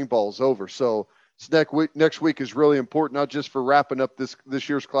after spring ball's over. So next week is really important, not just for wrapping up this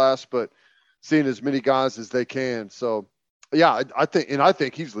year's class, but seeing as many guys as they can. So yeah, I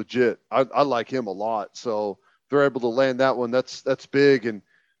think he's legit. I like him a lot. So if they're able to land that one, that's big. And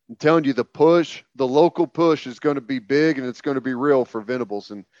I'm telling you, the local push is going to be big, and it's going to be real for Venables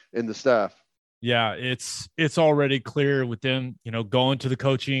and the staff. Yeah, it's already clear with them, going to the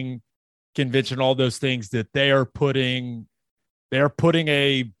coaching convention, all those things, that they are putting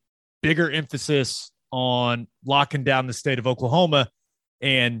a bigger emphasis on locking down the state of Oklahoma.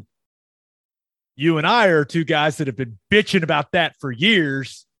 And you and I are two guys that have been bitching about that for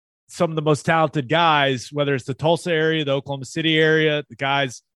years. Some of the most talented guys, whether it's the Tulsa area, the Oklahoma City area, the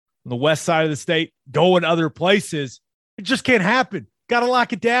guys on the west side of the state going other places, it just can't happen. Got to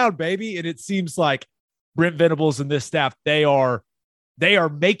lock it down, baby. And it seems like Brent Venables and this staff, they are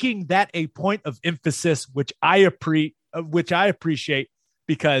making that a point of emphasis, which I appreciate,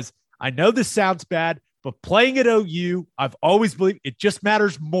 because I know this sounds bad, but playing at OU, I've always believed it just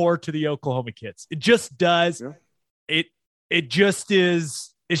matters more to the Oklahoma kids. It just does. Yeah. It just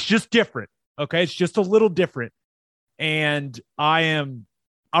is. It's just different. Okay. It's just a little different. And I'm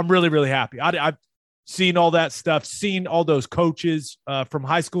really, really happy. I've seen all that stuff, seen all those coaches from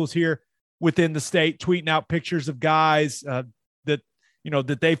high schools here within the state tweeting out pictures of guys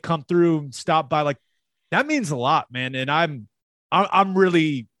that they've come through and stopped by. Like, that means a lot, man. And I'm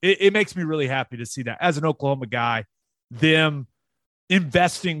really, it makes me really happy to see that as an Oklahoma guy, them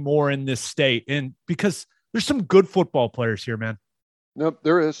investing more in this state, and because there's some good football players here, man. Nope,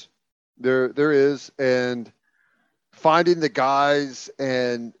 there is. There is. And finding the guys,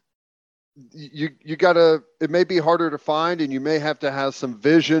 and you gotta, it may be harder to find, and you may have to have some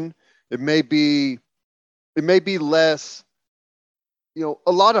vision. It may be less,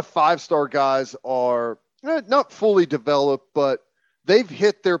 a lot of 5-star guys are not fully developed, but they've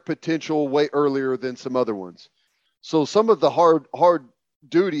hit their potential way earlier than some other ones. So some of the hard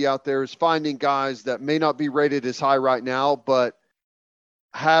duty out there is finding guys that may not be rated as high right now, but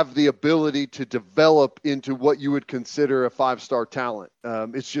have the ability to develop into what you would consider a 5-star talent.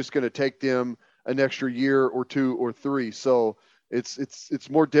 It's just going to take them an extra year or 2 or 3. So it's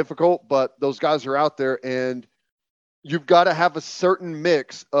more difficult, but those guys are out there, and you've got to have a certain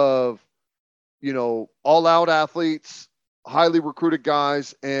mix of, all out athletes, highly recruited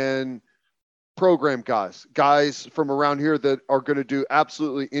guys, and program guys from around here that are going to do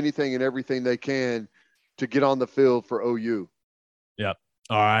absolutely anything and everything they can to get on the field for OU. Yep.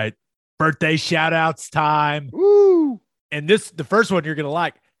 All right. Birthday shout outs time. Woo! And the first one you're going to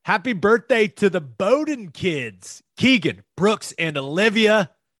like. Happy birthday to the Bowden kids, Keegan, Brooks, and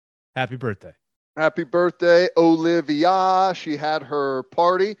Olivia. Happy birthday. Happy birthday, Olivia. She had her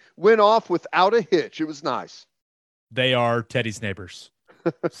party, went off without a hitch. It was nice. They are Teddy's neighbors.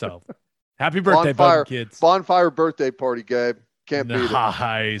 So happy birthday, Bowden kids. Bonfire birthday party, Gabe. Can't beat it.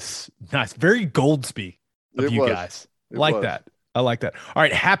 Nice. Very Goldsby of you guys. I like that. All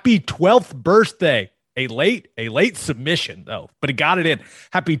right. Happy 12th birthday. A late submission, though, but he got it in.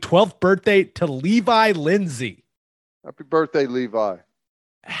 Happy 12th birthday to Levi Lindsay. Happy birthday, Levi.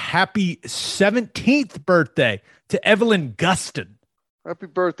 Happy 17th birthday to Evelyn Guston. Happy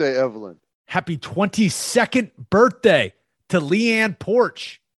birthday, Evelyn. Happy 22nd birthday to Leanne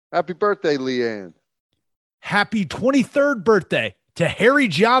Porch. Happy birthday, Leanne. Happy 23rd birthday to Harry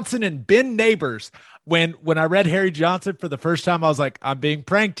Johnson and Ben Neighbors. When I read Harry Johnson for the first time, I was like, I'm being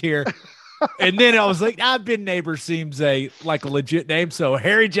pranked here. And then I was like, Ben Neighbors seems like a legit name. So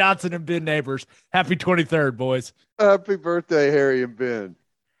Harry Johnson and Ben Neighbors. Happy 23rd, boys. Happy birthday, Harry and Ben.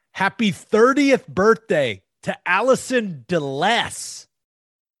 Happy 30th birthday to Allison DeLess.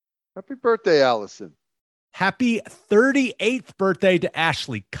 Happy birthday, Allison. Happy 38th birthday to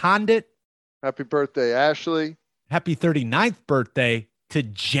Ashley Condit. Happy birthday, Ashley. Happy 39th birthday to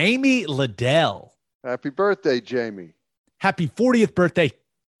Jamie Liddell. Happy birthday, Jamie. Happy 40th birthday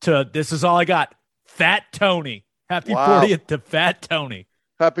to, this is all I got, Fat Tony. Happy 40th to Fat Tony.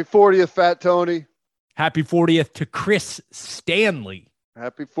 Happy 40th, Fat Tony. Happy 40th to Chris Stanley.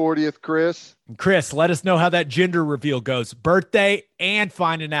 Happy 40th, Chris. And Chris, let us know how that gender reveal goes. Birthday and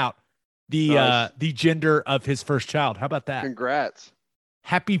finding out the gender of his first child. How about that? Congrats.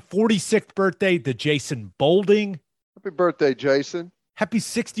 Happy 46th birthday to Jason Bolding. Happy birthday, Jason. Happy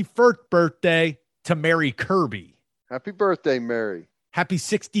 61st birthday to Mary Kirby. Happy birthday, Mary. Happy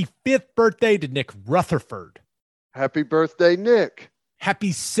 65th birthday to Nick Rutherford. Happy birthday, Nick.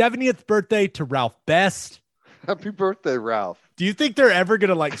 Happy 70th birthday to Ralph Best. Happy birthday, Ralph. Do you think they're ever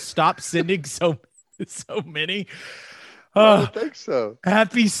going to stop sending so many? I don't think so.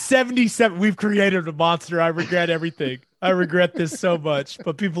 Happy 77. We've created a monster. I regret everything. I regret this so much,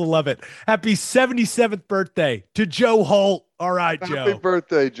 but people love it. Happy 77th birthday to Joe Holt. All right, Joe. Happy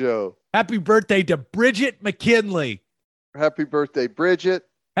birthday, Joe. Happy birthday to Bridget McKinley. Happy birthday, Bridget.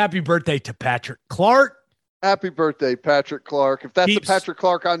 Happy birthday to Patrick Clark. Happy birthday, Patrick Clark. If that's the Patrick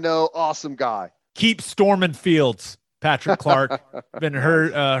Clark I know, awesome guy. Keep storming fields, Patrick Clark. Been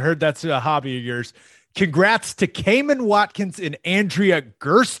heard that's a hobby of yours. Congrats to Cayman Watkins and Andrea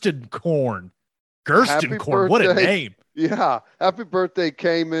Gerstenkorn. Gerstenkorn, what a name. Yeah. Happy birthday,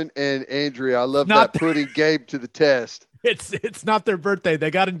 Cayman and Andrea. I love that putting Gabe to the test. It's not their birthday.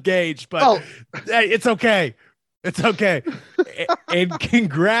 They got engaged, but hey, it's okay. It's okay. And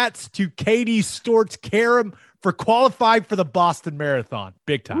congrats to Katie Stortz-Karam for qualifying for the Boston Marathon.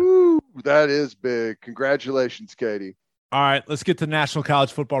 Big time. Woo, that is big. Congratulations, Katie. All right, let's get to the National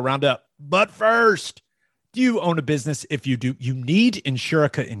College Football Roundup. But first, do you own a business? If you do, you need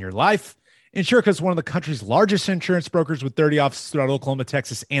Insurica in your life. Insurica is one of the country's largest insurance brokers with 30 offices throughout Oklahoma,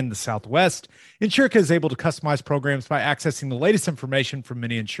 Texas, and the Southwest. Insurica is able to customize programs by accessing the latest information from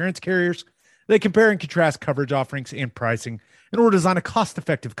many insurance carriers. They compare and contrast coverage offerings and pricing in order to design a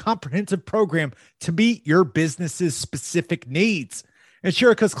cost-effective, comprehensive program to meet your business's specific needs.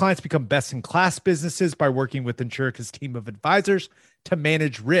 Insurica's clients become best-in-class businesses by working with Insurica's team of advisors to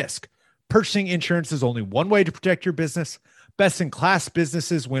manage risk. Purchasing insurance is only one way to protect your business. Best-in-class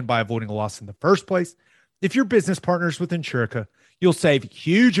businesses win by avoiding a loss in the first place. If your business partners with Insurica, you'll save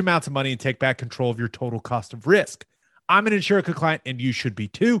huge amounts of money and take back control of your total cost of risk. I'm an Insurica client, and you should be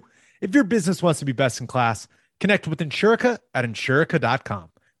too. If your business wants to be best in class, connect with Insurica at Insurica.com.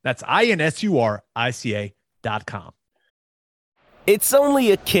 That's INSURICA.com. It's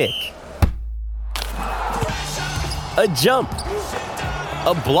only a kick, a jump,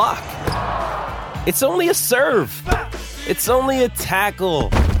 a block. It's only a serve. It's only a tackle,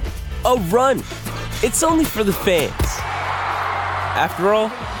 a run. It's only for the fans. After all,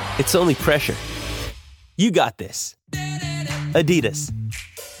 it's only pressure. You got this. Adidas.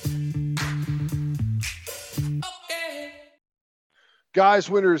 Guys,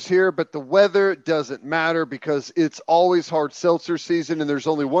 winter is here, but the weather doesn't matter because it's always hard seltzer season, and there's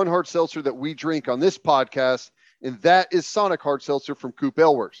only one hard seltzer that we drink on this podcast, and that is Sonic Hard Seltzer from Coop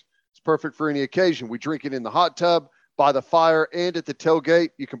Ale Works. It's perfect for any occasion. We drink it in the hot tub, by the fire, and at the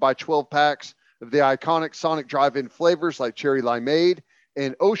tailgate. You can buy 12 packs of the iconic Sonic drive-in flavors like cherry limeade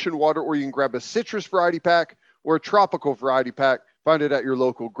and ocean water, or you can grab a citrus variety pack or a tropical variety pack. Find it at your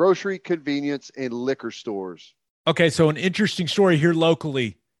local grocery, convenience, and liquor stores. Okay, so an interesting story here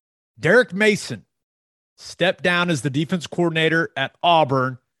locally. Derek Mason stepped down as the defense coordinator at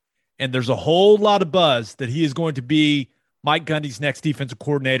Auburn, and there's a whole lot of buzz that he is going to be Mike Gundy's next defensive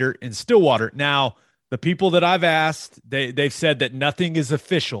coordinator in Stillwater. Now, the people that I've asked, they've said that nothing is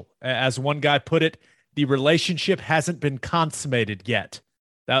official. As one guy put it, the relationship hasn't been consummated yet.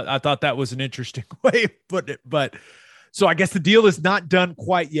 I thought that was an interesting way of putting it. But so I guess the deal is not done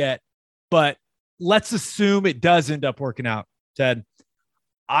quite yet, but let's assume it does end up working out, Ted.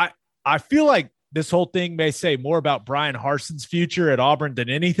 I feel like this whole thing may say more about Brian Harson's future at Auburn than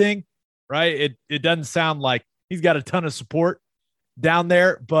anything, right? It doesn't sound like he's got a ton of support down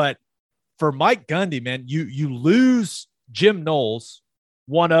there, but for Mike Gundy, man, you lose Jim Knowles,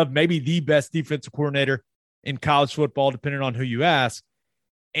 one of maybe the best defensive coordinator in college football, depending on who you ask,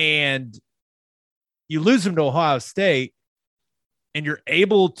 and you lose him to Ohio State, and you're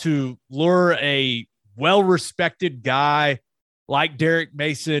able to lure a well-respected guy like Derek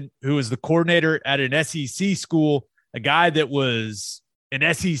Mason, who is the coordinator at an SEC school, a guy that was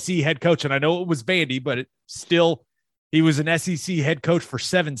an SEC head coach. And I know it was Vandy, but he was an SEC head coach for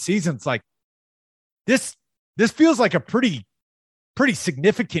 7 seasons. Like this feels like a pretty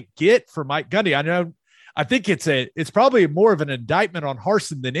significant get for Mike Gundy. I think it's probably more of an indictment on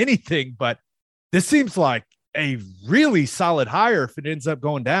Harsin than anything, but this seems like a really solid hire if it ends up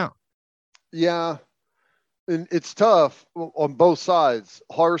going down. Yeah. And it's tough on both sides.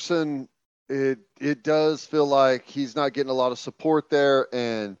 Harsin, it does feel like he's not getting a lot of support there.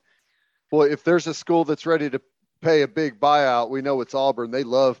 And boy, if there's a school that's ready to pay a big buyout, we know it's Auburn. They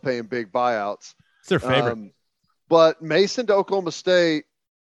love paying big buyouts. It's their favorite. But Mason to Oklahoma State,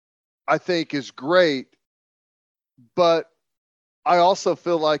 I think, is great. But I also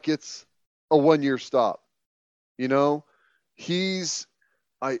feel like it's a one-year stop. You know,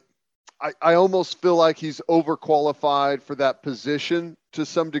 I almost feel like he's overqualified for that position to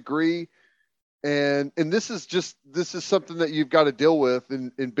some degree. And this is something that you've got to deal with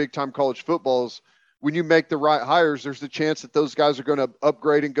in big time college footballs. When you make the right hires, there's a chance that those guys are going to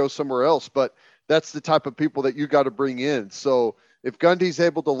upgrade and go somewhere else. But that's the type of people that you got to bring in. So if Gundy's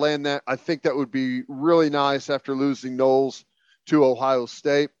able to land that, I think that would be really nice after losing Knowles to Ohio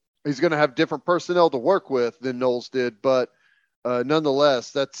State. He's going to have different personnel to work with than Knowles did, but nonetheless,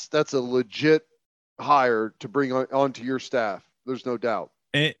 that's a legit hire to bring onto your staff. There's no doubt.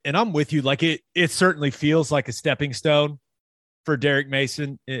 And I'm with you. Like it certainly feels like a stepping stone for Derek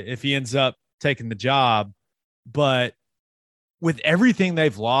Mason if he ends up taking the job. But with everything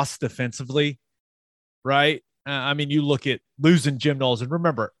they've lost defensively, right? I mean, you look at losing Jim Knowles, and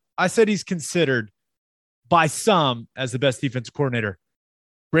remember, I said he's considered by some as the best defensive coordinator.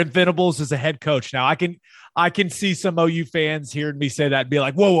 Brent Venables is a head coach. Now I can see some OU fans hearing me say that and be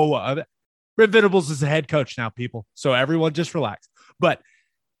like, whoa. Brent Venables is a head coach now, people. So everyone just relax. But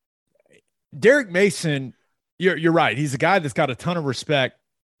Derek Mason, you're right. He's a guy that's got a ton of respect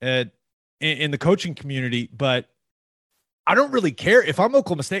in the coaching community, but I don't really care. If I'm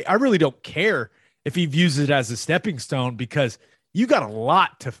Oklahoma State, I really don't care if he views it as a stepping stone, because you got a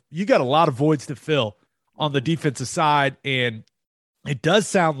lot of voids to fill on the defensive side. And it does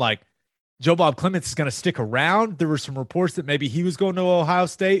sound like Joe Bob Clements is going to stick around. There were some reports that maybe he was going to Ohio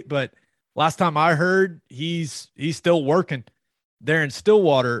State, but last time I heard, he's still working there in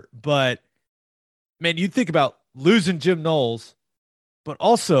Stillwater. But man, you think about losing Jim Knowles, but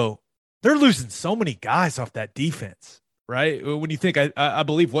also they're losing so many guys off that defense, right? When you think, I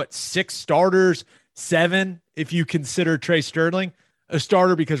believe, 6 starters, 7, if you consider Trey Sterling a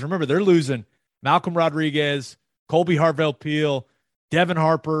starter, because remember, they're losing Malcolm Rodriguez, Colby Harvell-Peel, Devin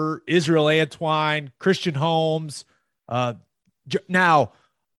Harper, Israel Antwine, Christian Holmes, Now,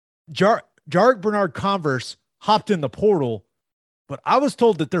 Jarek Bernard-Converse hopped in the portal, but I was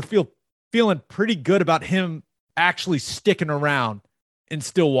told that they're feeling pretty good about him actually sticking around in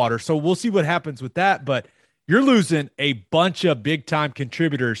Stillwater. So we'll see what happens with that. But you're losing a bunch of big-time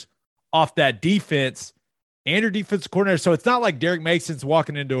contributors off that defense and your defense coordinator. So it's not like Derek Mason's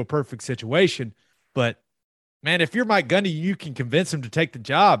walking into a perfect situation. But, man, if you're Mike Gundy, you can convince him to take the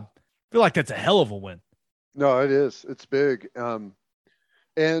job. I feel like that's a hell of a win. No, it is. It's big.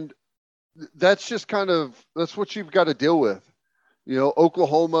 And that's just that's what you've got to deal with.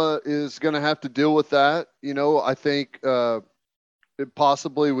 Oklahoma is going to have to deal with that. I think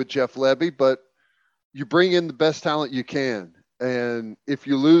possibly with Jeff Lebby, but you bring in the best talent you can. And if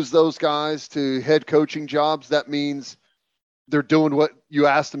you lose those guys to head coaching jobs, that means they're doing what you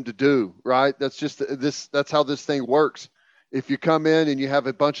asked them to do, right? That's just that's how this thing works. If you come in and you have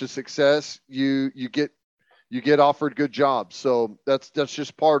a bunch of success, you get offered good jobs. So that's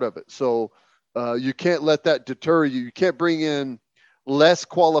just part of it. So you can't let that deter you. You can't bring in less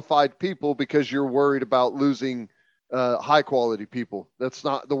qualified people because you're worried about losing high quality people. That's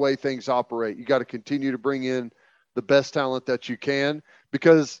not the way things operate. You got to continue to bring in the best talent that you can,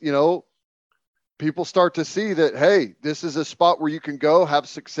 because, people start to see that, hey, this is a spot where you can go have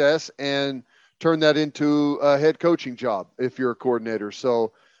success and turn that into a head coaching job if you're a coordinator.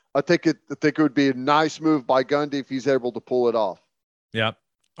 So I think it would be a nice move by Gundy if he's able to pull it off. Yep.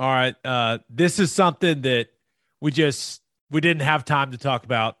 All right. This is something that we didn't have time to talk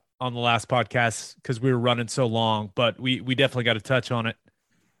about on the last podcast because we were running so long, but we definitely got to touch on it.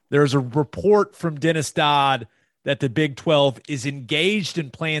 There's a report from Dennis Dodd that the Big 12 is engaged in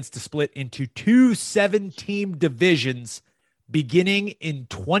plans to split into 2 7-team divisions beginning in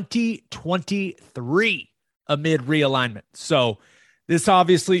 2023 amid realignment. So this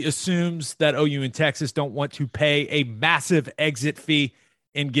obviously assumes that OU and Texas don't want to pay a massive exit fee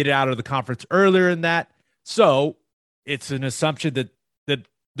and get out of the conference earlier in that. So it's an assumption that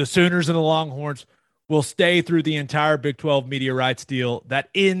the Sooners and the Longhorns will stay through the entire Big 12 media rights deal that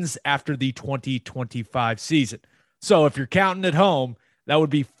ends after the 2025 season. So if you're counting at home, that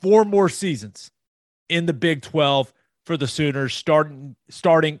would be 4 more seasons in the Big 12 for the Sooners, starting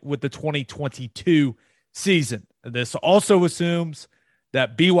with the 2022 season. This also assumes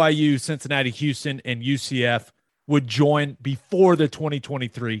that BYU, Cincinnati, Houston, and UCF would join before the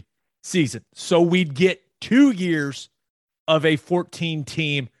 2023 season. So we'd get 2 years of a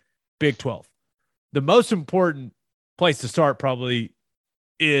 14-team Big 12. The most important place to start probably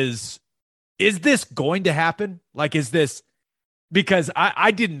is this going to happen? Like, is this – because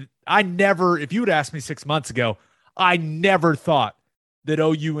I never – if you would ask me 6 months ago, I never thought that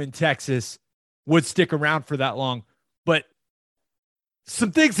OU and Texas would stick around for that long. But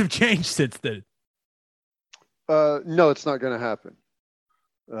some things have changed since then. No, it's not going to happen.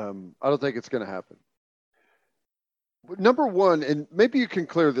 I don't think it's going to happen. Number one, and maybe you can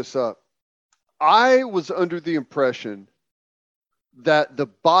clear this up, I was under the impression that the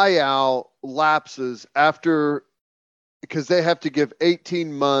buyout lapses after, because they have to give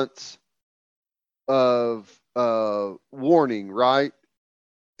 18 months of warning, right?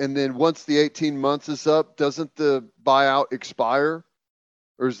 And then once the 18 months is up, doesn't the buyout expire?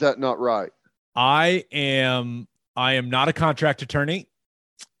 Or is that not right? I am not a contract attorney.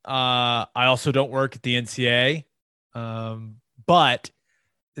 I also don't work at the NCAA. But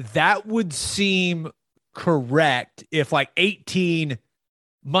that would seem correct if like 18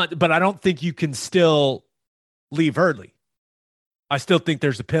 months, but I don't think you can still leave early. I still think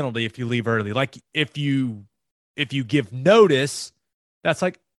there's a penalty if you leave early. Like if you give notice, that's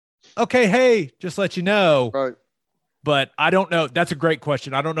like, okay, hey, just let you know. Right. But I don't know. That's a great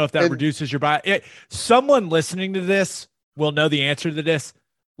question. I don't know if that reduces your buy. Someone listening to this will know the answer to this.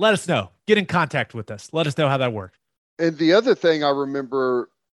 Let us know. Get in contact with us. Let us know how that works. And the other thing I remember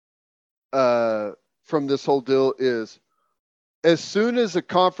from this whole deal is as soon as a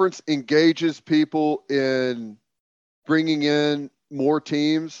conference engages people in bringing in more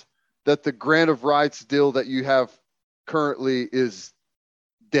teams, that the grant of rights deal that you have currently is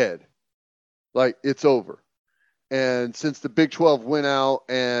dead. Like, it's over. And since the Big 12 went out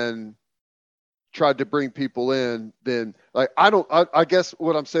and tried to bring people in, then like, I guess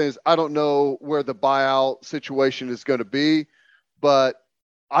what I'm saying is I don't know where the buyout situation is going to be, but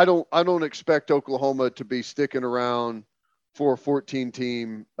I don't expect Oklahoma to be sticking around for a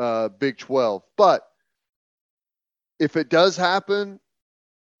 14-team Big 12. But if it does happen,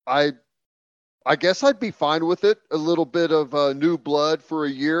 I guess I'd be fine with it. A little bit of new blood for a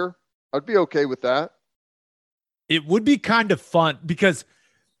year. I'd be okay with that. It would be kind of fun because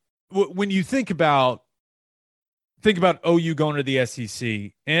when you think about think about OU going to the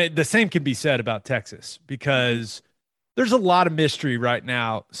SEC, and the same can be said about Texas, because there's a lot of mystery right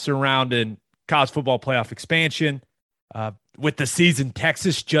now surrounding college football playoff expansion. With the season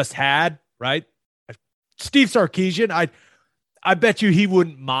Texas just had, right? Steve Sarkisian, I bet you he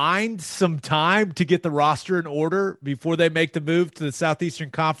wouldn't mind some time to get the roster in order before they make the move to the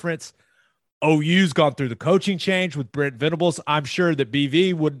Southeastern Conference. OU's gone through the coaching change with Brent Venables. I'm sure that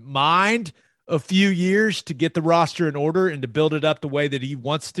BV wouldn't mind a few years to get the roster in order and to build it up the way that he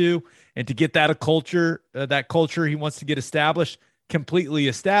wants to, and to get that culture he wants to get established, completely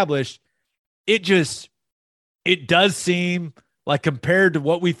established. It does seem like, compared to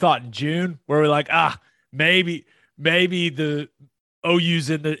what we thought in June, where we're like, maybe the OU's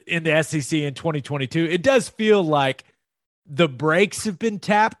in the SEC in 2022. It does feel like the brakes have been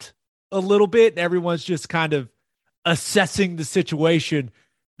tapped a little bit, and everyone's just kind of assessing the situation,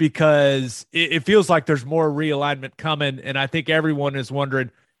 because it feels like there's more realignment coming, and I think everyone is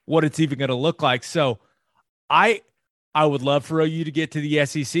wondering what it's even going to look like. So I would love for OU to get to the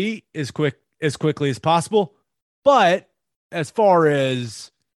SEC as quickly as possible, but as far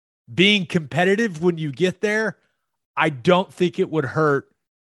as being competitive when you get there, I don't think it would hurt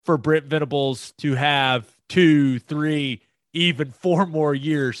for Brent Venables to have 2, 3, even 4 more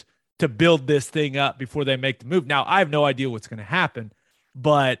years to build this thing up before they make the move. Now, I have no idea what's going to happen,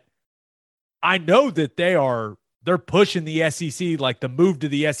 but I know that they're pushing the SEC, like the move to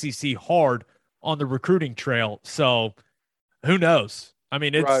the SEC, hard on the recruiting trail. So who knows? I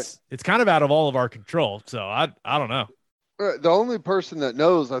mean, it's kind of out of all of our control. So I don't know. The only person that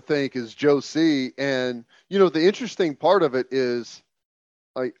knows, I think, is Joe C. And, the interesting part of it is,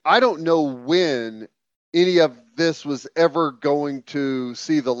 like, I don't know when any of this was ever going to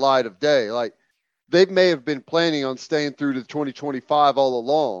see the light of day. Like, they may have been planning on staying through to 2025 all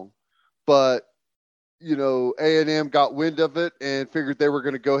along, but, A&M got wind of it and figured they were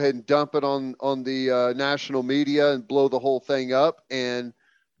going to go ahead and dump it on the national media and blow the whole thing up. And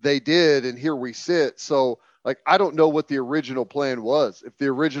they did. And here we sit. So, like, I don't know what the original plan was. If the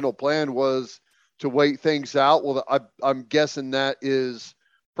original plan was to wait things out, well, I'm guessing that is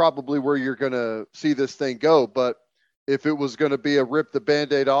probably where you're going to see this thing go. But if it was going to be a rip the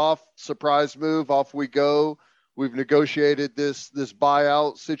Band-Aid off, surprise move, off we go. We've negotiated this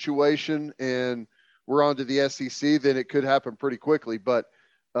buyout situation and we're on to the SEC, then it could happen pretty quickly. But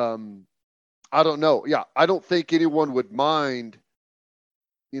I don't know. Yeah, I don't think anyone would mind,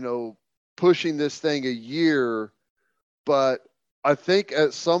 pushing this thing a year, but I think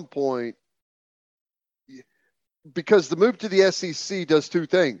at some point, because the move to the SEC does 2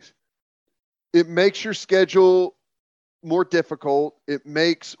 things. It makes your schedule more difficult. It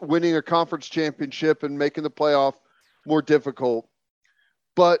makes winning a conference championship and making the playoff more difficult,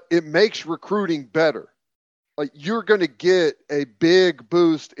 but it makes recruiting better. Like, you're going to get a big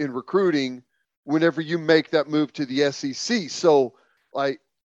boost in recruiting whenever you make that move to the SEC. So, like,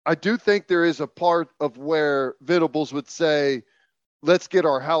 I do think there is a part of where Venables would say, let's get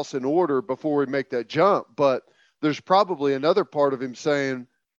our house in order before we make that jump. But there's probably another part of him saying,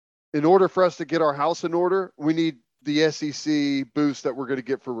 in order for us to get our house in order, we need the SEC boost that we're going to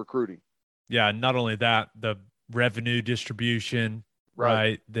get for recruiting. Yeah, not only that, the revenue distribution,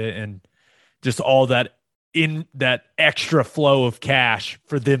 right? And just all that, in that extra flow of cash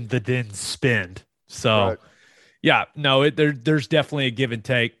for them to then spend. So, yeah, no, there's definitely a give and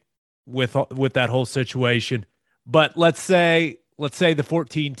take with that whole situation. But let's say the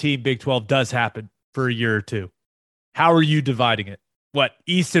 14-team Big 12 does happen for a year or two. How are you dividing it? What,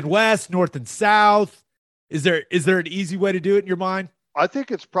 East and West, North and South? Is there an easy way to do it in your mind? I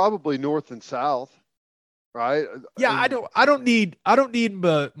think it's probably North and South, right? Yeah, I don't need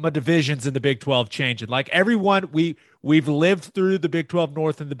my divisions in the Big 12 changing. Like, everyone, we've lived through the Big 12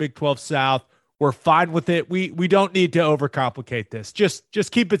 North and the Big 12 South. We're fine with it. We don't need to overcomplicate this.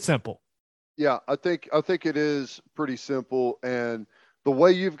 Just keep it simple. Yeah, I think it is pretty simple, and the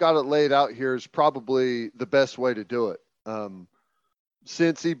way you've got it laid out here is probably the best way to do it.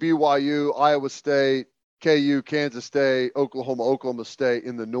 Cincy, BYU, Iowa State, KU, Kansas State, Oklahoma State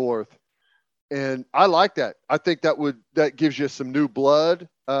in the North. And I like that. I think that gives you some new blood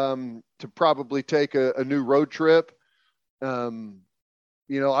to probably take a new road trip. I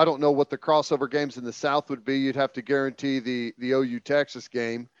don't know what the crossover games in the South would be. You'd have to guarantee the OU Texas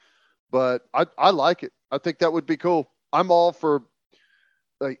game, but I like it. I think that would be cool. I'm all for,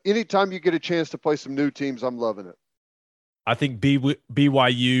 like, anytime you get a chance to play some new teams, I'm loving it. I think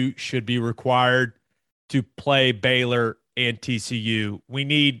BYU should be required to play Baylor and TCU. We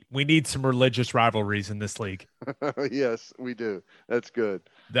need some religious rivalries in this league. Yes, we do. That's good.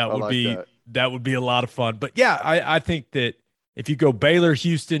 That That would be a lot of fun. But yeah, I think that if you go Baylor,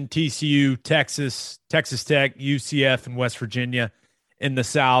 Houston, TCU, Texas, Texas Tech, UCF, and West Virginia in the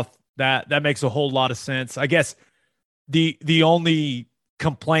South, that makes a whole lot of sense. I guess the only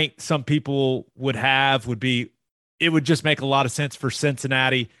complaint some people would have would be it would just make a lot of sense for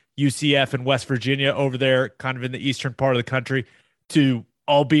Cincinnati, UCF, and West Virginia over there, kind of in the eastern part of the country, to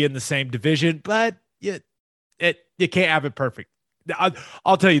all be in the same division. But you can't have it perfect.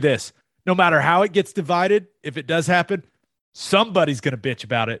 I'll tell you this. No matter how it gets divided, if it does happen, somebody's going to bitch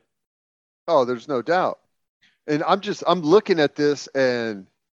about it. Oh, there's no doubt. And I'm looking at this, and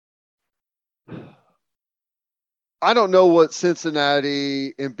I don't know what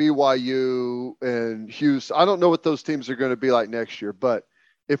Cincinnati and BYU and Houston, I don't know what those teams are going to be like next year. But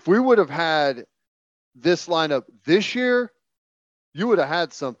if we would have had this lineup this year, you would have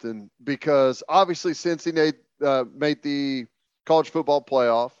had something, because obviously Cincinnati made the college football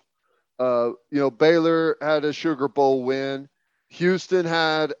playoff. Baylor had a Sugar Bowl win. Houston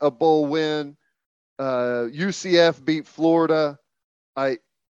had a bowl win. UCF beat Florida.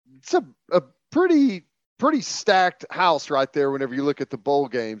 It's a pretty stacked house right there whenever you look at the bowl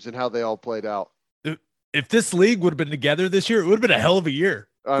games and how they all played out. If this league would have been together this year, it would have been a hell of a year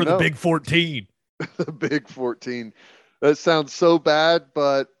for the Big 14. The Big 14. That sounds so bad,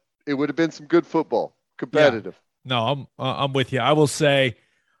 but it would have been some good football, competitive. Yeah. No, I'm with you. I will say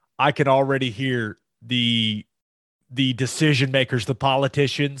I can already hear the decision makers, the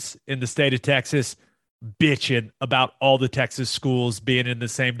politicians in the state of Texas, bitching about all the Texas schools being in the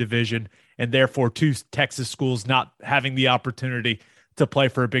same division, and therefore two Texas schools not having the opportunity to play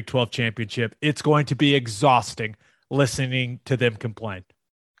for a Big 12 championship. It's going to be exhausting listening to them complain.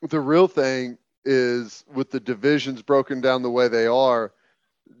 The real thing is, with the divisions broken down the way they are,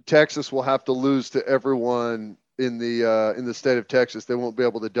 Texas will have to lose to everyone in the state of Texas. They won't be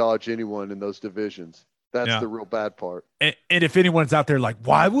able to dodge anyone in those divisions. That's the real bad part. And if anyone's out there like,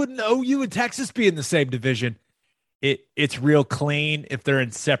 why wouldn't OU and Texas be in the same division? It's real clean if they're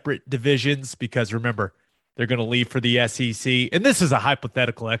in separate divisions, because remember, they're going to leave for the SEC. And this is a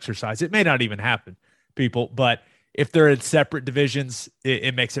hypothetical exercise. It may not even happen, people, but if they're in separate divisions,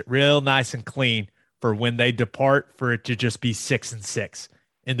 it makes it real nice and clean for when they depart, for it to just be 6-6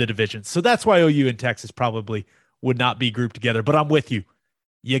 in the division. So that's why OU and Texas probably would not be grouped together. But I'm with you.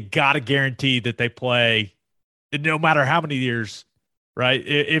 You got to guarantee that they play no matter how many years, right?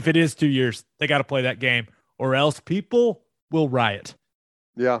 If it is 2 years, they got to play that game, or else people will riot.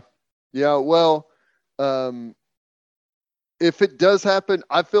 Yeah. Yeah. Well, if it does happen,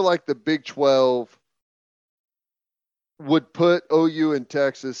 I feel like the Big 12 would put OU and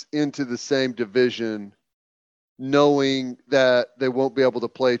Texas into the same division, knowing that they won't be able to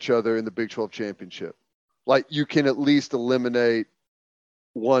play each other in the Big 12 championship. Like, you can at least eliminate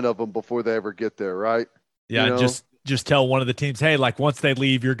one of them before they ever get there, right? Yeah, just tell one of the teams, hey, like, once they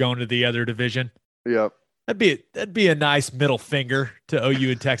leave, you're going to the other division. Yep. That'd be a nice middle finger to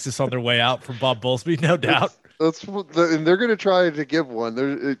OU and Texas on their way out from Bob Bowlesby, no doubt. And they're going to try to give one.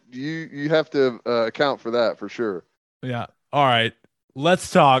 You have to account for that for sure. Yeah. All right.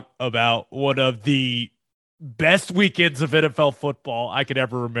 Let's talk about one of the best weekends of NFL football I could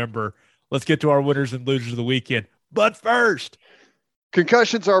ever remember. Let's get to our winners and losers of the weekend. But first,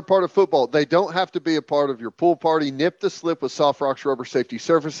 concussions are a part of football. They don't have to be a part of your pool party. Nip the slip with Soft Rock's rubber safety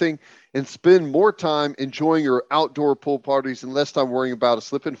surfacing and spend more time enjoying your outdoor pool parties and less time worrying about a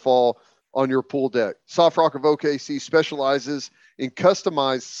slip and fall on your pool deck. Soft Rock of OKC specializes in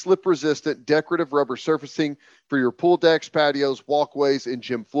customized slip-resistant decorative rubber surfacing for your pool decks, patios, walkways, and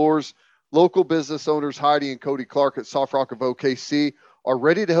gym floors. Local business owners Heidi and Cody Clark at Soft Rock of OKC are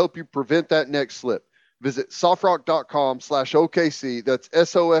ready to help you prevent that next slip. Visit softrock.com/OKC. That's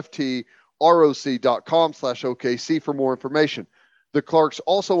SOFTROC.com/OKC for more information. The Clarks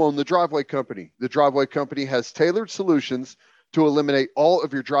also own The Driveway Company. The Driveway Company has tailored solutions to eliminate all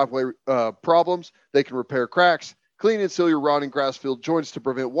of your driveway problems. They can repair cracks, clean and seal your rotting grass-filled joints to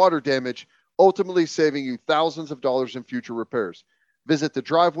prevent water damage, ultimately saving you thousands of dollars in future repairs. Visit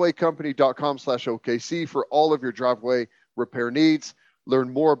thedrivewaycompany.com/OKC for all of your driveway repair needs.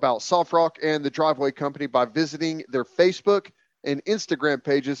 Learn more about Soft Rock and the Driveway Company by visiting their Facebook and Instagram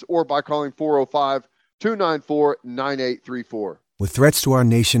pages or by calling 405-294-9834. With threats to our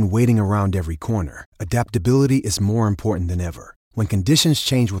nation waiting around every corner, adaptability is more important than ever. When conditions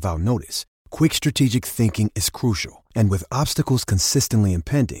change without notice, quick strategic thinking is crucial. And with obstacles consistently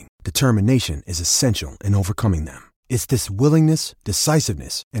impending, determination is essential in overcoming them. It's this willingness,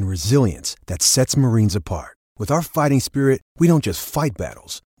 decisiveness, and resilience that sets Marines apart. With our fighting spirit, we don't just fight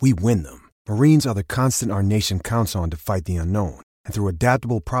battles, we win them. Marines are the constant our nation counts on to fight the unknown. And through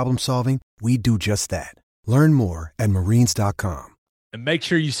adaptable problem solving, we do just that. Learn more at marines.com. And make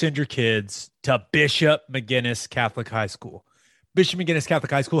sure you send your kids to Bishop McGuinness Catholic High School. Bishop McGuinness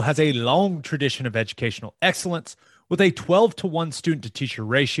Catholic High School has a long tradition of educational excellence with a 12-to-1 student-to-teacher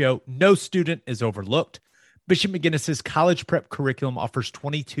ratio. No student is overlooked. Bishop McGuinness's college prep curriculum offers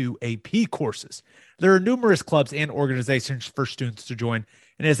 22 AP courses. There are numerous clubs and organizations for students to join,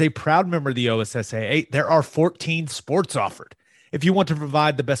 and as a proud member of the OSSAA, there are 14 sports offered. If you want to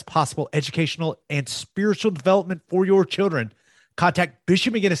provide the best possible educational and spiritual development for your children, contact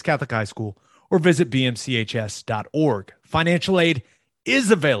Bishop McGuinness Catholic High School or visit bmchs.org. Financial aid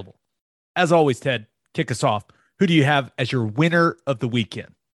is available. As always, Ted, kick us off. Who do you have as your winner of the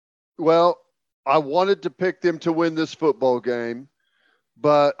weekend? Well, I wanted to pick them to win this football game,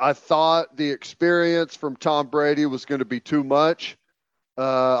 but I thought the experience from Tom Brady was going to be too much.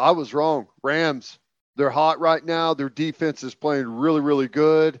 I was wrong. Rams. They're hot right now. Their defense is playing really, really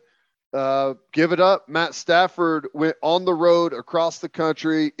good. Give it up. Matt Stafford went on the road across the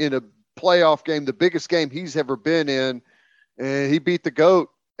country in a playoff game, the biggest game he's ever been in, and he beat the GOAT.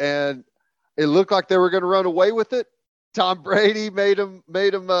 And it looked like they were going to run away with it. Tom Brady made them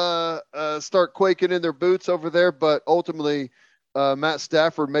start quaking in their boots over there, but ultimately Matt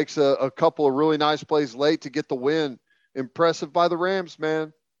Stafford makes a couple of really nice plays late to get the win. Impressive by the Rams,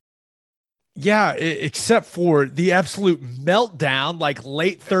 man. Yeah, except for the absolute meltdown, like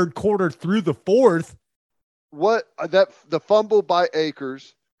late third quarter through the fourth. The fumble by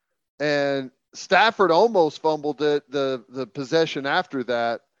Akers, and Stafford almost fumbled it, the possession after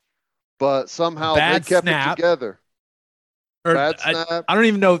that, but somehow they kept it together. Bad snap. I don't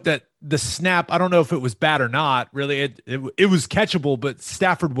even know that the snap, I don't know if it was bad or not. Really, it was catchable, but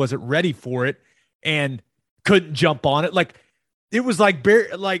Stafford wasn't ready for it and couldn't jump on it. Like, it was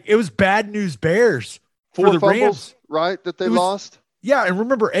it was bad news bears for the fumbles, Rams, right? That they lost. Yeah, and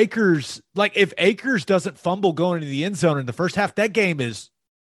remember Akers. Like, if Akers doesn't fumble going into the end zone in the first half, that game is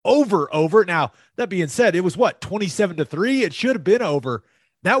over. Now, that being said, it was 27-3. It should have been over.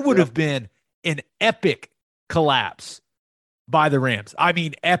 That would have been an epic collapse by the Rams. I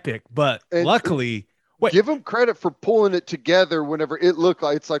mean, epic. But luckily, give them credit for pulling it together whenever it looked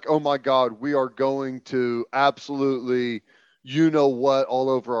like it's like, oh my God, we are going to absolutely, what, all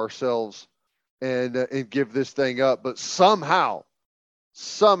over ourselves and give this thing up, but somehow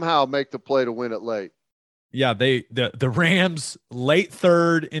make the play to win it late. Yeah, the Rams late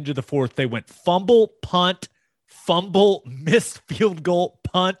third into the fourth, they went fumble, punt, fumble, missed field goal,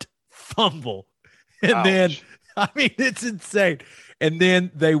 punt, fumble. And Ouch. Then, I mean, it's insane. And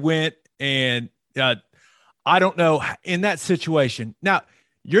then they went and I don't know, in that situation. Now,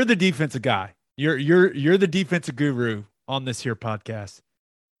 you're the defensive guy. You're the defensive guru on this here podcast.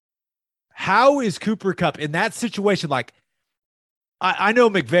 How is Cooper Kupp in that situation? Like, I know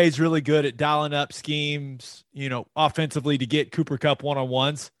McVay's really good at dialing up schemes, offensively to get Cooper Kupp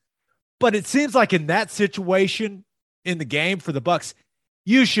one-on-ones, but it seems like in that situation in the game for the Bucs,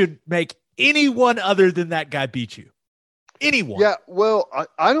 you should make anyone other than that guy beat you. Anyone. Yeah, well,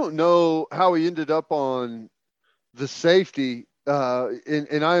 I don't know how he ended up on the safety.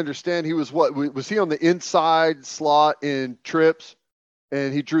 And I understand he was was he on the inside slot in trips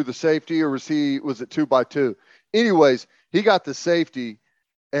and he drew the safety, or was it 2x2? Anyways, he got the safety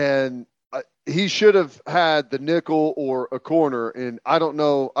and he should have had the nickel or a corner. And I don't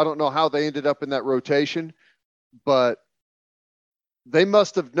know how they ended up in that rotation, but they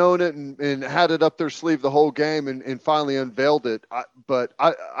must have known it and had it up their sleeve the whole game and finally unveiled it. But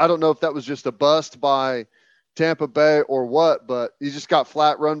I don't know if that was just a bust by Tampa Bay or what, but he just got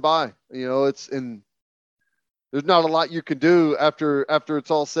flat run by. There's not a lot you can do after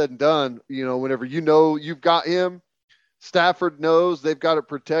it's all said and done. Whenever you've got him, Stafford knows they've got it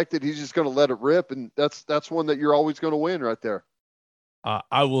protected. He's just going to let it rip, and that's one that you're always going to win right there.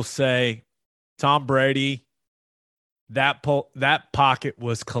 I will say, Tom Brady, that pocket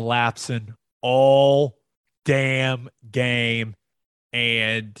was collapsing all damn game,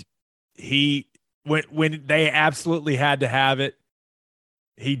 and when they absolutely had to have it,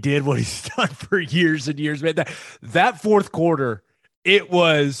 he did what he's done for years and years. Man, that fourth quarter, it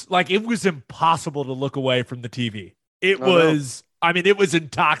was impossible to look away from the TV. It was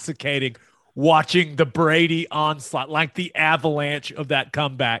intoxicating watching the Brady onslaught, like the avalanche of that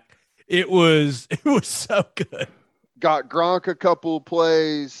comeback. It was so good. Got Gronk a couple of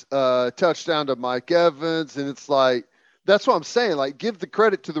plays, touchdown to Mike Evans, and it's like, that's what I'm saying. Like, give the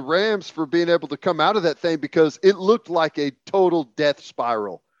credit to the Rams for being able to come out of that thing, because it looked like a total death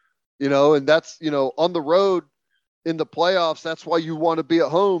spiral, and that's, on the road in the playoffs, that's why you want to be at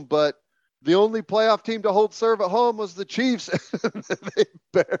home. But The only playoff team to hold serve at home was the Chiefs. They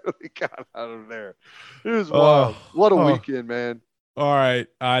barely got out of there. It was wild. What a weekend, man. All right.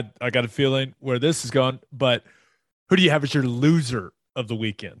 I got a feeling where this is going, but who do you have as your loser of the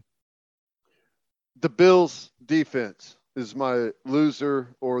weekend? The Bills defense is my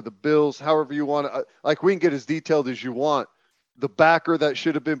loser, or the Bills, however you want to. Like, we can get as detailed as you want. The backer that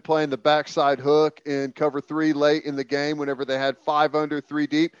should have been playing the backside hook in cover 3 late in the game whenever they had 5 under, 3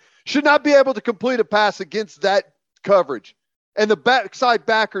 deep, should not be able to complete a pass against that coverage. And the backside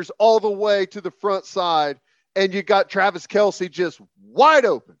backers all the way to the front side, and you got Travis Kelce just wide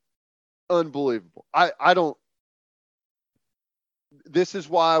open. Unbelievable. I don't. This is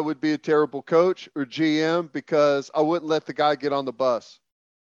why I would be a terrible coach or GM, because I wouldn't let the guy get on the bus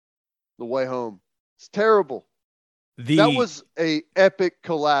the way home. It's terrible. That was a epic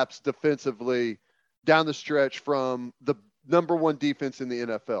collapse defensively down the stretch from the number 1 defense in the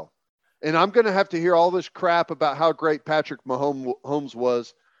NFL. And I'm going to have to hear all this crap about how great Patrick Mahomes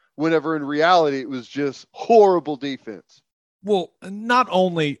was, whenever in reality it was just horrible defense. Well, not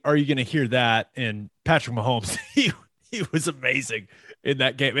only are you going to hear that, and Patrick Mahomes, he was amazing in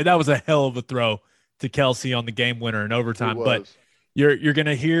that game. And that was a hell of a throw to Kelce on the game winner in overtime. But you're going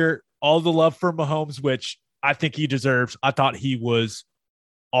to hear all the love for Mahomes, which I think he deserves. I thought he was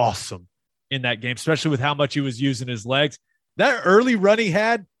awesome in that game, especially with how much he was using his legs. That early run he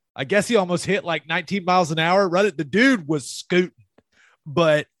had, I guess he almost hit like 19 miles an hour. The dude was scooting.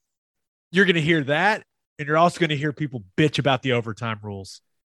 But you're going to hear that, and you're also going to hear people bitch about the overtime rules.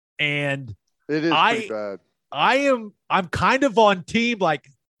 And it is pretty bad. I'm kind of on team, like,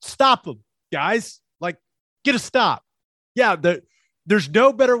 stop them, guys. Like, get a stop. Yeah, there's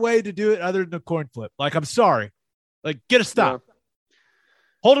no better way to do it other than a coin flip. Like, I'm sorry. Like, get a stop. Yeah.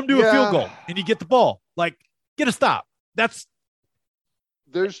 Hold them to a field goal, and you get the ball. Like, get a stop.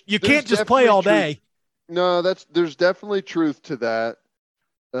 You can't just play all day. No, there's definitely truth to that.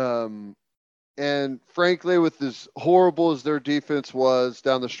 And frankly, with as horrible as their defense was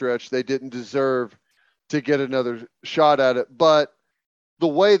down the stretch, they didn't deserve to get another shot at it. But the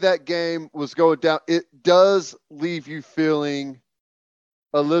way that game was going down, it does leave you feeling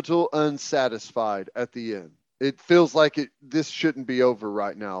a little unsatisfied at the end. It feels like this shouldn't be over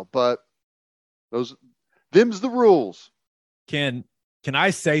right now, but them's the rules. Can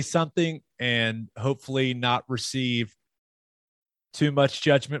I say something and hopefully not receive too much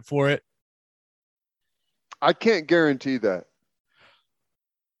judgment for it? I can't guarantee that.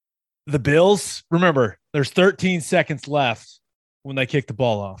 The Bills, remember, there's 13 seconds left when they kick the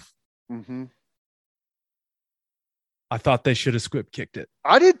ball off. Mm-hmm. I thought they should have squib kicked it.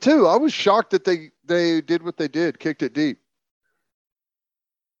 I did too. I was shocked that they did what they did, kicked it deep.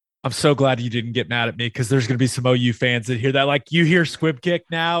 I'm so glad you didn't get mad at me, because there's going to be some OU fans that hear that. Like, you hear squib kick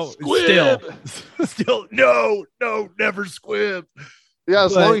now. Squib! Still, no, never squib. Yeah,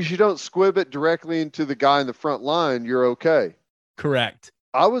 as long as you don't squib it directly into the guy in the front line, you're okay. Correct.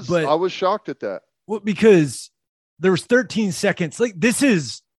 I was shocked at that. Well, because there was 13 seconds. Like, this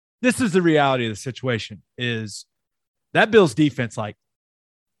is the reality of the situation, is that Bills defense. Like,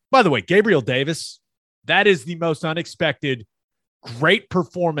 by the way, Gabriel Davis, that is the most unexpected, great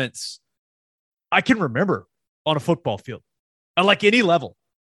performance I can remember on a football field at like any level.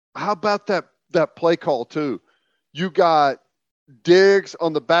 How about that play call too? You got Diggs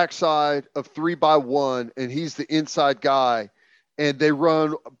on the backside of 3x1, and he's the inside guy. And they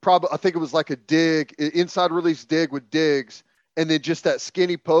run I think it was like a dig, inside release dig with Diggs, and then just that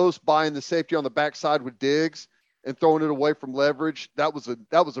skinny post buying the safety on the backside with Diggs and throwing it away from leverage. That was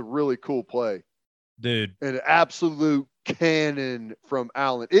a really cool play, dude. An absolute cannon from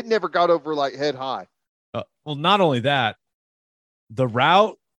Allen. It never got over like head high. Well, not only that, the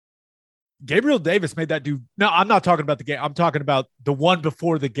route, Gabriel Davis made that dude. No, I'm not talking about the game. I'm talking about the one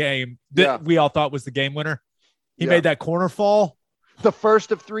before the game that we all thought was the game winner. He made that corner fall. The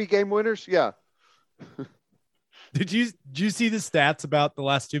first of 3 game winners. Yeah. Did you see the stats about the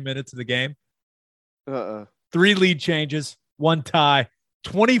last 2 minutes of the game? 3 lead changes, 1 tie,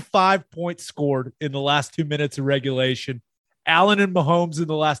 25 points scored in the last 2 minutes of regulation. Allen and Mahomes in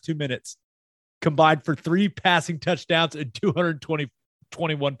the last 2 minutes combined for 3 passing touchdowns and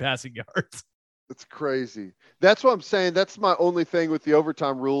 221 passing yards. That's crazy. That's what I'm saying. That's my only thing with the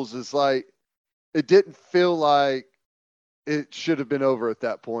overtime rules, is like, it didn't feel like it should have been over at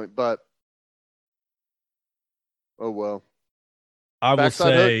that point, but oh well. I will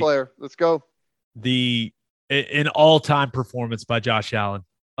say, hook player. Let's go. An all-time performance by Josh Allen.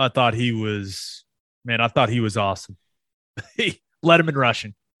 I thought he was awesome. He led him in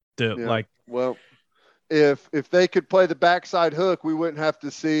rushing. Well, if they could play the backside hook, we wouldn't have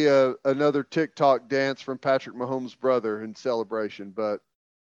to see another TikTok dance from Patrick Mahomes' brother in celebration. But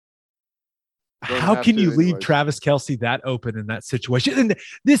how can you leave Travis Kelce that open in that situation? And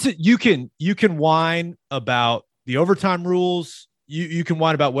this, you can whine about the overtime rules. You can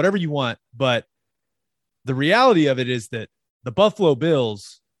whine about whatever you want, but the reality of it is that the Buffalo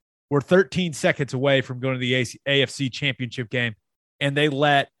Bills were 13 seconds away from going to the AFC Championship game, and they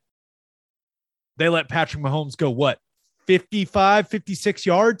let Patrick Mahomes go, 55, 56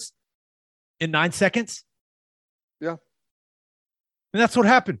 yards in 9 seconds? Yeah. And that's what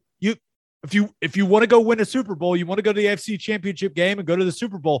happened. If you want to go win a Super Bowl, you want to go to the AFC Championship game and go to the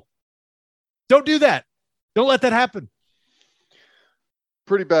Super Bowl, don't do that. Don't let that happen.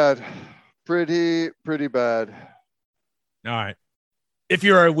 Pretty bad. Pretty bad. All right. If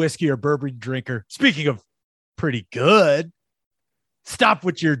you're a whiskey or bourbon drinker, speaking of pretty good, stop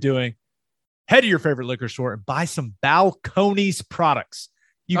what you're doing. Head to your favorite liquor store and buy some Balcones products.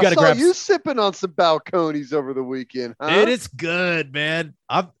 You got to grab. You sipping on some Balcones over the weekend, huh? It is good, man.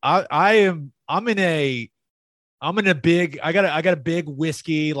 I got a big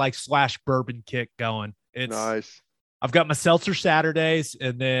whiskey / bourbon kick going. It's nice. I've got my seltzer Saturdays,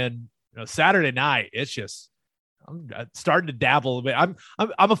 and then Saturday night, it's just I'm starting to dabble a bit. I'm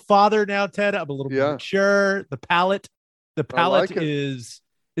a father now, Ted. I'm a little bit mature. The palate is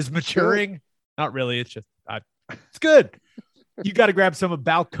maturing. Not really. It's just it's good. You got to grab some of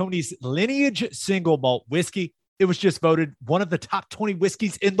Balcones Lineage Single Malt Whiskey. It was just voted one of the top 20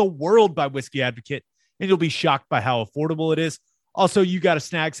 whiskeys in the world by Whiskey Advocate, and you'll be shocked by how affordable it is. Also, you got to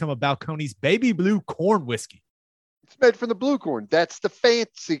snag some of Balcones Baby Blue Corn Whiskey. It's made from the blue corn. That's the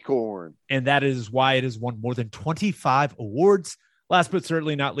fancy corn. And that is why it has won more than 25 awards. Last but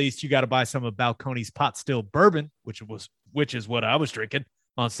certainly not least, you got to buy some of Balcones Pot Still Bourbon, which is what I was drinking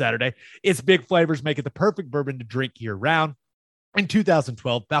on Saturday. Its big flavors make it the perfect bourbon to drink year round. In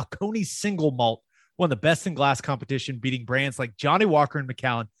 2012, Balcones Single Malt won the Best in Glass competition, beating brands like Johnny Walker and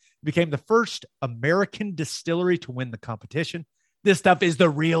Macallan. It became the first American distillery to win the competition. This stuff is the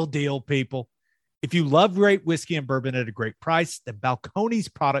real deal, people. If you love great whiskey and bourbon at a great price, then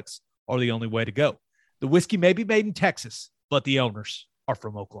Balcones products are the only way to go. The whiskey may be made in Texas, but the owners are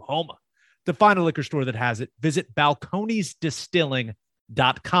from Oklahoma. To find a liquor store that has it, visit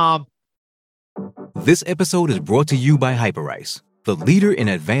balconesdistilling.com. This episode is brought to you by Hyperice, the leader in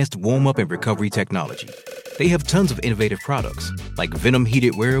advanced warm-up and recovery technology. They have tons of innovative products, like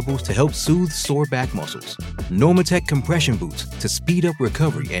Venom-heated wearables to help soothe sore back muscles, Normatec compression boots to speed up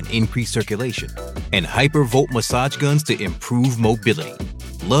recovery and increase circulation, and Hypervolt massage guns to improve mobility.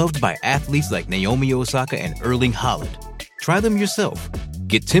 Loved by athletes like Naomi Osaka and Erling Haaland. Try them yourself.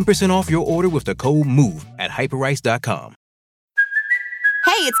 Get 10% off your order with the code MOVE at Hyperice.com.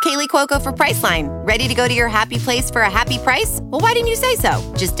 Hey, it's Kaylee Cuoco for Priceline. Ready to go to your happy place for a happy price? Well, why didn't you say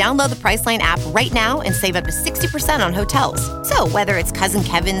so? Just download the Priceline app right now and save up to 60% on hotels. So whether it's Cousin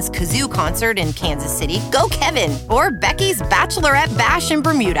Kevin's Kazoo Concert in Kansas City, go Kevin, or Becky's Bachelorette Bash in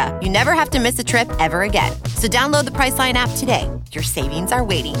Bermuda, you never have to miss a trip ever again. So download the Priceline app today. Your savings are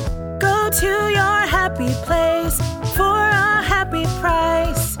waiting. Go to your happy place for a happy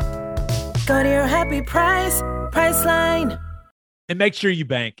price. Go to your happy price, Priceline. And make sure you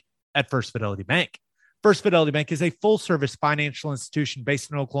bank at First Fidelity Bank. First Fidelity Bank is a full-service financial institution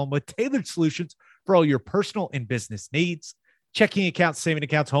based in Oklahoma with tailored solutions for all your personal and business needs. Checking accounts, saving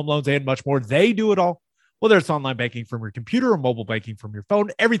accounts, home loans, and much more. They do it all. Whether it's online banking from your computer or mobile banking from your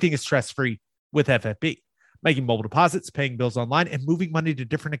phone, everything is stress-free with FFB. Making mobile deposits, paying bills online, and moving money to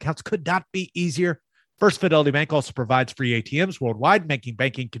different accounts could not be easier. First Fidelity Bank also provides free ATMs worldwide, making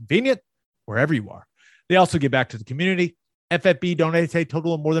banking convenient wherever you are. They also give back to the community. FFB donates a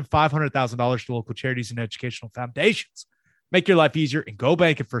total of more than $500,000 to local charities and educational foundations. Make your life easier and go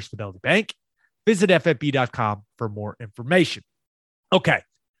bank at First Fidelity Bank. Visit FFB.com for more information. Okay,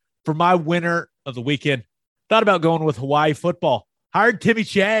 for my winner of the weekend, thought about going with Hawaii football. Hired Timmy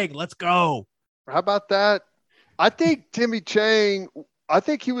Chang. Let's go. How about that? I think Timmy Chang, I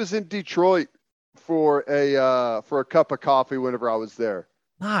think he was in Detroit for a cup of coffee whenever I was there.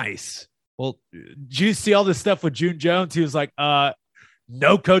 Nice. Well, did you see all this stuff with June Jones? He was like, no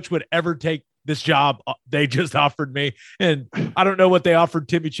coach would ever take this job they just offered me. And I don't know what they offered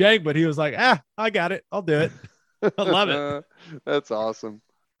Timmy Chang, but he was like, I got it. I'll do it. I love it. That's awesome.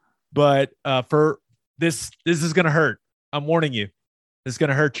 But for this is going to hurt. I'm warning you. This is going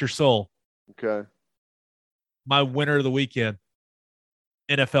to hurt your soul. Okay. My winner of the weekend,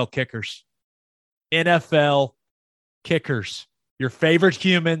 NFL kickers. NFL kickers. Your favorite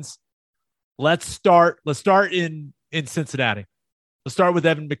humans. Let's start in Cincinnati. Let's start with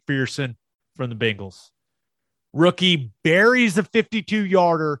Evan McPherson from the Bengals. Rookie buries a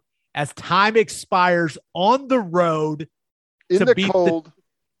 52-yarder as time expires on the road In the cold.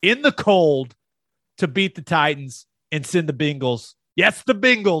 in the cold to beat the Titans and send the Bengals, yes, the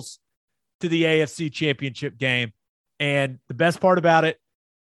Bengals, to the AFC Championship game. And the best part about it,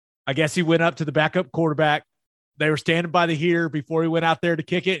 I guess he went up to the backup quarterback. They were standing by the heater before he went out there to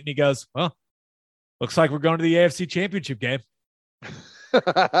kick it, and he goes, well, looks like we're going to the AFC Championship game. Which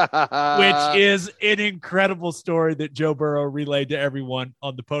is an incredible story that Joe Burrow relayed to everyone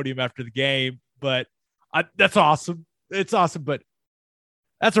on the podium after the game. But that's awesome. It's awesome, but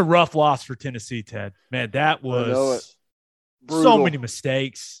that's a rough loss for Tennessee, Ted. Man, that was so many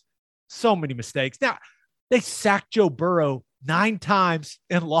mistakes. So many mistakes. Now, they sacked Joe Burrow 9 times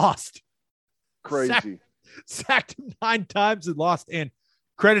and lost. Crazy. Sacked him 9 times and lost. And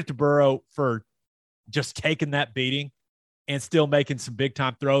credit to Burrow for just taking that beating and still making some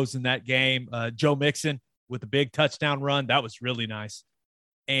big-time throws in that game. Joe Mixon with a big touchdown run. That was really nice.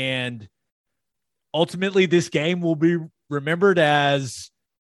 And ultimately, this game will be remembered as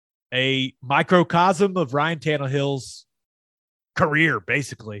a microcosm of Ryan Tannehill's career,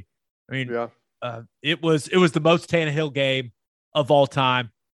 basically. I mean, it was the most Tannehill game of all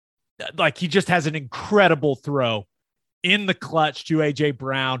time. Like, he just has an incredible throw in the clutch to A.J.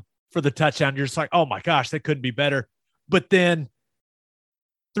 Brown for the touchdown. You're just like, oh, my gosh, that couldn't be better. But then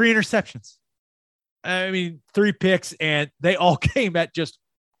 3 interceptions. I mean, 3 picks, and they all came at just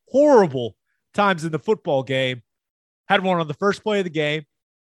horrible times in the football game. Had one on the first play of the game.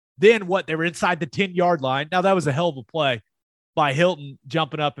 Then they were inside the 10-yard line. Now, that was a hell of a play by Hilton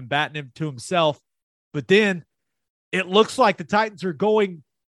jumping up and batting him to himself. But then it looks like the Titans are going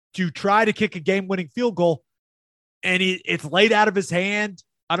to try to kick a game-winning field goal, and it's laid out of his hand.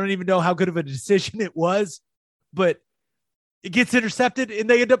 I don't even know how good of a decision it was, but it gets intercepted, and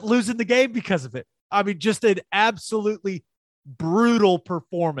they end up losing the game because of it. I mean, just an absolutely brutal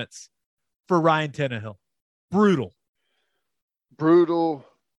performance for Ryan Tannehill. Brutal.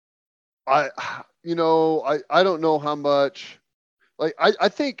 I don't know how much. Like, I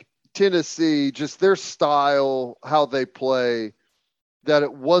think Tennessee, just their style, how they play, that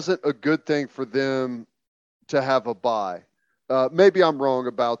it wasn't a good thing for them to have a bye. Maybe I'm wrong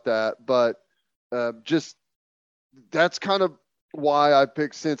about that, but just that's kind of why I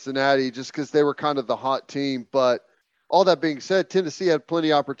picked Cincinnati, just because they were kind of the hot team. But all that being said, Tennessee had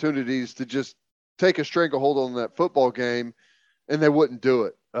plenty of opportunities to just take a stranglehold on that football game, and they wouldn't do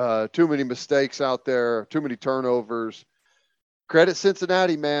it. Too many mistakes out there, too many turnovers. Credit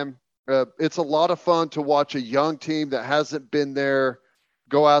Cincinnati, man. It's a lot of fun to watch a young team that hasn't been there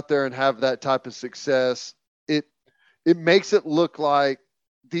go out there and have that type of success. It makes it look like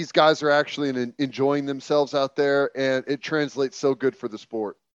these guys are actually enjoying themselves out there, and it translates so good for the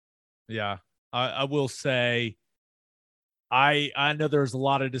sport. Yeah, I will say, I know there's a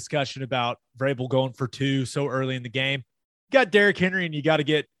lot of discussion about Vrabel going for 2 so early in the game. You got Derrick Henry, and you got to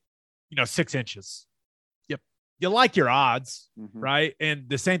get 6 inches. You like your odds, right? And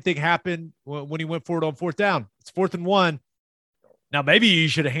the same thing happened when he went for it on 4th down. It's 4th and 1. Now, maybe you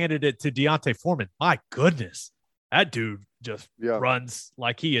should have handed it to Deontay Foreman. My goodness, that dude just runs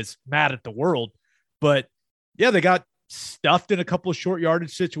like he is mad at the world. But, yeah, they got stuffed in a couple of short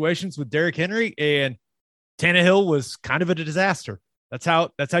yardage situations with Derrick Henry, and Tannehill was kind of a disaster. That's how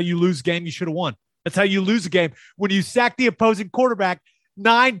you lose a game you should have won. That's how you lose a game when you sack the opposing quarterback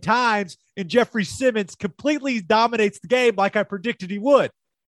 9 times and Jeffrey Simmons completely dominates the game like I predicted he would.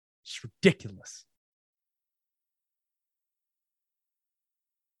 It's ridiculous.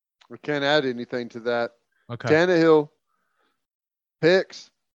 We can't add anything to that. Okay. Tannehill,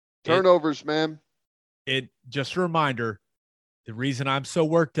 picks, turnovers, man. Just a reminder, the reason I'm so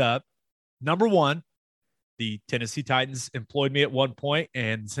worked up, number one, the Tennessee Titans employed me at one point,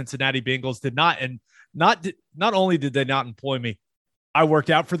 and Cincinnati Bengals did not. And not only did they not employ me, I worked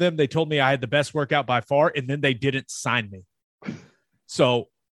out for them. They told me I had the best workout by far, and then they didn't sign me. So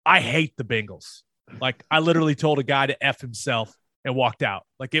I hate the Bengals. Like, I literally told a guy to F himself and walked out.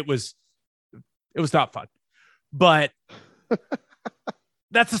 Like, it was not fun. But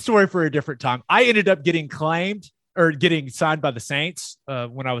that's a story for a different time. I ended up getting signed by the Saints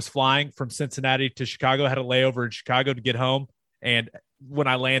when I was flying from Cincinnati to Chicago. I had a layover in Chicago to get home. And when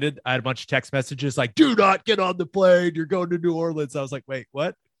I landed, I had a bunch of text messages like, do not get on the plane. You're going to New Orleans. I was like, wait,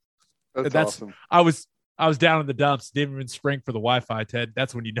 what? That's awesome. I was down in the dumps. Didn't even spring for the Wi-Fi, Ted.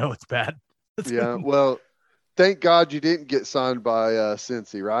 That's when you know it's bad. Yeah. Well, thank God you didn't get signed by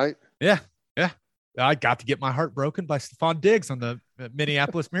Cincy, right? Yeah. I got to get my heart broken by Stephon Diggs on the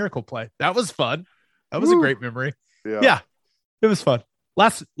Minneapolis Miracle play. That was fun. That was a great memory. Yeah. It was fun.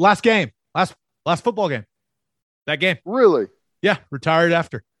 Last game. Last football game. that game. Really? Yeah, retired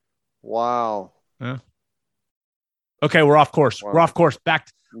after. Wow. Yeah. Okay, we're off course. Wow. We're off course. We got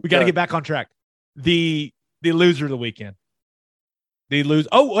to Okay. get back on track. The loser of the weekend.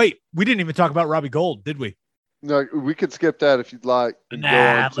 Oh, wait. We didn't even talk about Robbie Gould, did we? No, we could skip that if you'd like. and go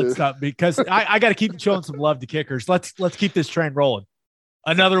Nah, on to- let's stop because I got to keep showing some love to kickers. Let's keep this train rolling.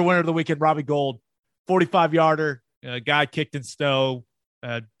 Another winner of the weekend, Robbie Gould, 45-yarder. Guy kicked in Stowe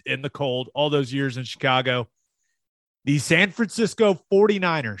in the cold all those years in Chicago. The San Francisco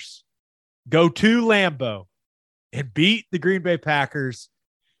 49ers go to Lambeau and beat the Green Bay Packers,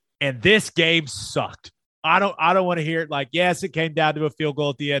 and this game sucked. I don't want to hear it like, yes, it came down to a field goal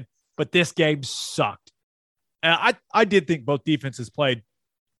at the end, but this game sucked. I did think both defenses played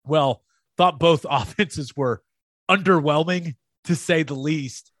well. Thought both offenses were underwhelming, to say the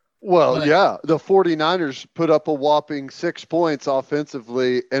least. Well, yeah, the 49ers put up a whopping 6 points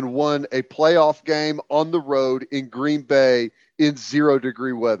offensively and won a playoff game on the road in Green Bay in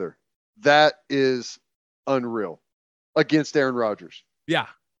 0-degree weather. That is unreal against Aaron Rodgers. Yeah,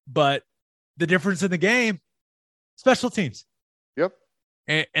 but the difference in the game, special teams. Yep.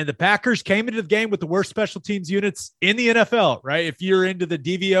 And the Packers came into the game with the worst special teams units in the NFL, right? If you're into the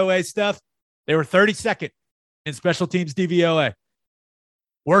DVOA stuff, they were 32nd in special teams DVOA.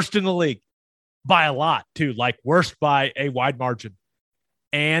 Worst in the league by a lot, too, like worst by a wide margin.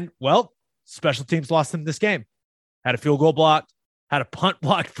 And, well, special teams lost them this game. Had a field goal blocked, had a punt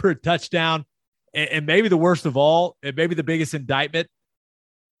blocked for a touchdown, and maybe the worst of all, and maybe the biggest indictment,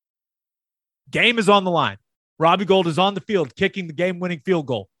 game is on the line. Robbie Gould is on the field kicking the game-winning field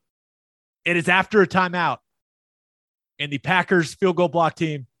goal. It is after a timeout, and the Packers field goal block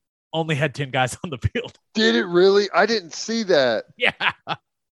team only had 10 guys on the field. Did it really? I didn't see that. Yeah.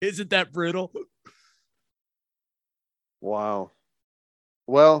 Isn't that brutal? Wow.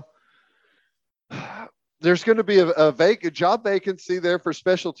 Well, there's going to be a job vacancy there for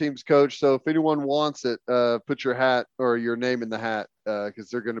special teams coach. So if anyone wants it, put your hat or your name in the hat because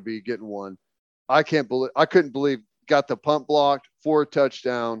they're going to be getting one. I couldn't believe got the punt blocked for a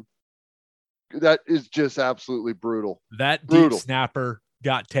touchdown. That is just absolutely brutal. That deep snapper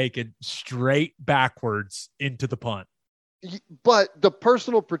got taken straight backwards into the punt. But the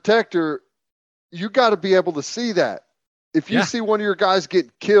personal protector, you got to be able to see that. If you see one of your guys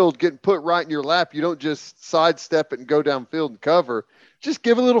getting killed, getting put right in your lap, you don't just sidestep it and go downfield and cover. Just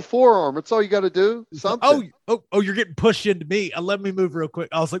give a little forearm. That's all you got to do. Something. Oh, you're getting pushed into me. Let me move real quick.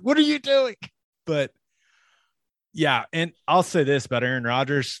 I was like, what are you doing? But yeah, and I'll say this about Aaron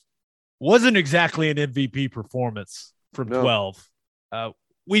Rodgers. Wasn't exactly an MVP performance from 12.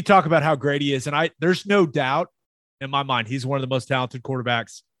 We talk about how great he is, and there's no doubt in my mind he's one of the most talented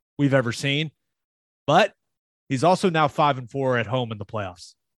quarterbacks we've ever seen. But he's also now 5-4 at home in the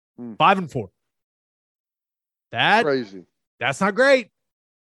playoffs. 5-4. Crazy. That's not great.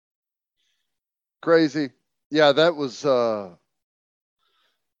 Crazy. Yeah, that was a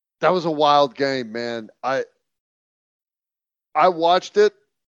wild game, man. I watched it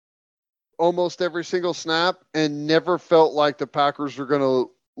almost every single snap and never felt like the Packers were going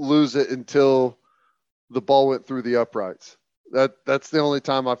to lose it until the ball went through the uprights. That's the only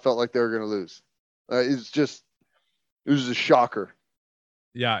time I felt like they were going to lose. It was a shocker.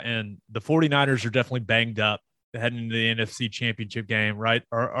 Yeah, and the 49ers are definitely banged up heading into the NFC Championship game, right?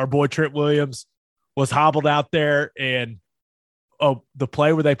 Our boy Trent Williams was hobbled out there, and the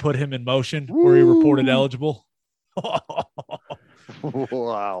play where they put him in motion where he reported eligible.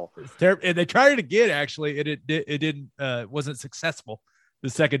 Wow. It's terrible. And they tried it again, actually, and it wasn't successful the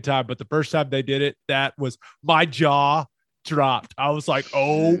second time, but the first time they did it, that was my jaw dropped. I was like,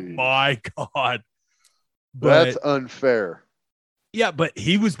 oh my God. But, that's unfair. Yeah, but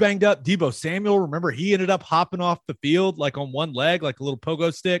he was banged up. Deebo Samuel, remember, he ended up hopping off the field like on one leg, like a little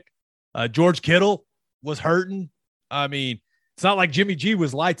pogo stick. George Kittle was hurting. I mean, it's not like Jimmy G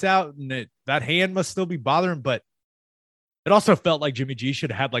was lights out and that hand must still be bothering, but it also felt like Jimmy G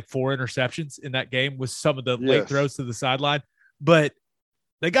should have had like 4 interceptions in that game with some of the late throws to the sideline. But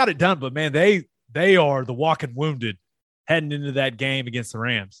they got it done. But, man, they are the walking wounded heading into that game against the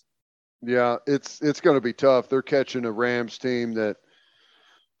Rams. Yeah, it's going to be tough. They're catching a Rams team that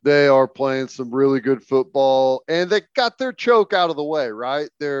they are playing some really good football, and they got their choke out of the way, right?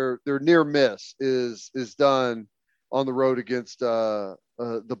 Their near miss is done on the road against the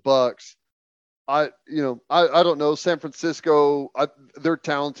Bucs. I don't know. San Francisco, they're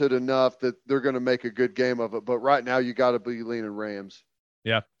talented enough that they're going to make a good game of it. But right now, you got to be leaning Rams.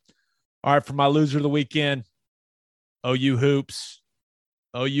 Yeah. All right, for my loser of the weekend, OU Hoops,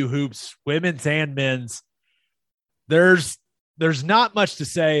 women's and men's. There's not much to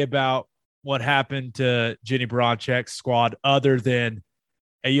say about what happened to Jenny Bronchek's squad other than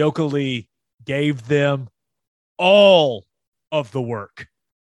Ayoka Lee gave them all of the work.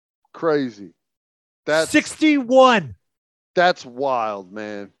 Crazy. That's 61. That's wild,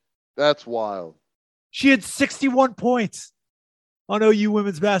 man. That's wild. She had 61 points on OU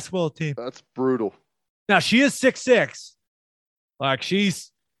women's basketball team. That's brutal. Now she is 6'6". Like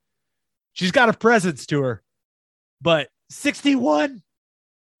she's got a presence to her. But 61?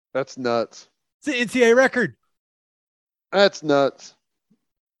 That's nuts. It's an NCAA record. That's nuts.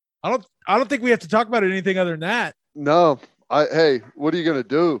 I don't think we have to talk about anything other than that. No. Hey, what are you going to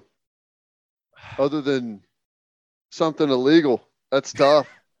do other than something illegal? That's tough.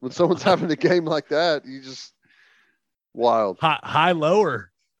 When someone's having a game like that, you just wild. High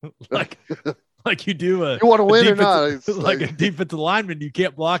lower. like you do you want to win or not? It's like a defensive lineman, you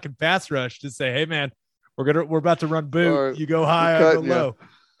can't block and pass rush to say, hey man, we're about to run boot. Right, you go high, I go low.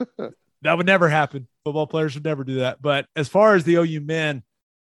 That would never happen. Football players would never do that. But as far as the OU men,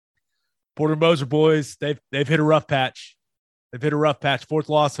 Porter Moser boys, they've hit a rough patch. They've hit a rough patch. 4th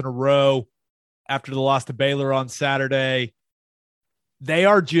loss in a row after the loss to Baylor on Saturday. They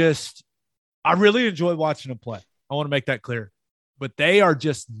are just – I really enjoy watching them play. I want to make that clear. But they are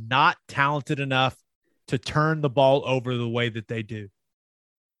just not talented enough to turn the ball over the way that they do.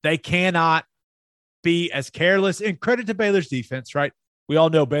 They cannot be as careless. And credit to Baylor's defense, right? We all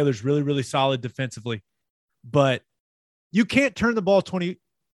know Baylor's really, really solid defensively. But you can't turn the ball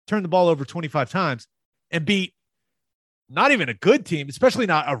over 25 times and beat not even a good team, especially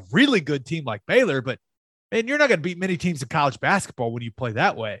not a really good team like Baylor. But, man, you're not going to beat many teams in college basketball when you play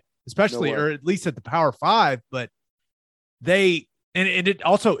that way, especially or at least at the Power 5. But they – and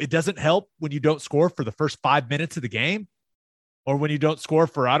it doesn't help when you don't score for the first 5 minutes of the game or when you don't score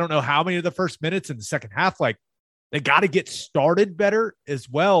for I don't know how many of the first minutes in the second half. Like, they got to get started better as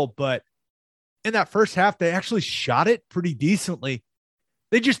well. But in that first half, they actually shot it pretty decently.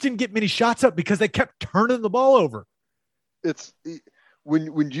 They just didn't get many shots up because they kept turning the ball over. It's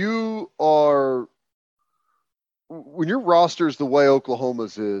when your roster is the way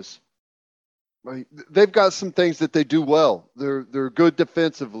Oklahoma's is, right, they've got some things that they do well. They're good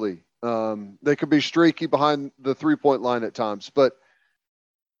defensively. They could be streaky behind the 3-point line at times, but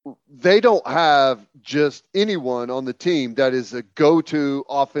they don't have just anyone on the team that is a go-to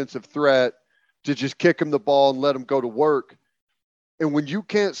offensive threat to just kick them the ball and let them go to work. And when you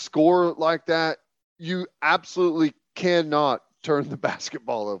can't score like that, you absolutely cannot turn the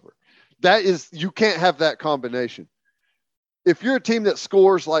basketball over. You can't have that combination. If you're a team that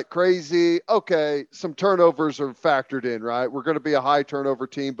scores like crazy, okay, some turnovers are factored in, right? We're going to be a high turnover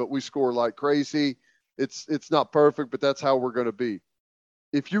team, but we score like crazy. It's not perfect, but that's how we're going to be.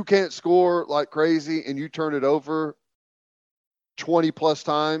 If you can't score like crazy and you turn it over 20 plus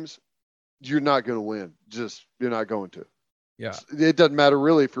times, you're not going to win. You're not going to. Yeah. It doesn't matter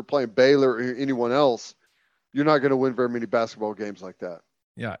really if you're playing Baylor or anyone else. You're not going to win very many basketball games like that.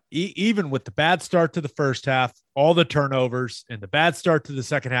 Yeah. Even with the bad start to the first half, all the turnovers and the bad start to the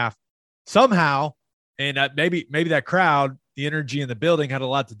second half, somehow, and maybe that crowd, the energy in the building had a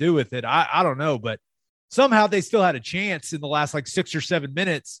lot to do with it. I don't know, but somehow they still had a chance in the last 6 or 7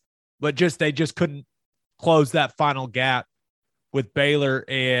 minutes, but they just couldn't close that final gap with Baylor.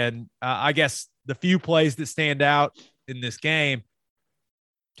 And I guess the few plays that stand out in this game,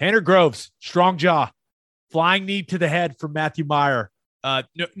 Tanner Groves, strong jaw, flying knee to the head from Matthew Meyer.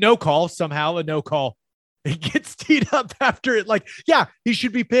 No call, somehow a no call. He gets teed up after it. He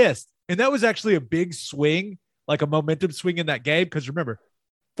should be pissed. And that was actually a big swing, like a momentum swing in that game. Because remember,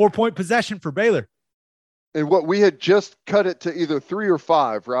 4-point possession for Baylor. And what we had just cut it to either 3 or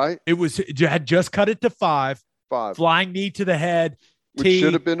 5, right? It had just cut it to 5. 5. Flying knee to the head. Which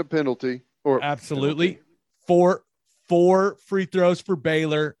should have been a penalty. Absolutely. 4 free throws for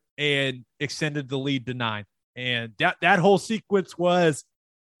Baylor and extended the lead to 9. And that whole sequence was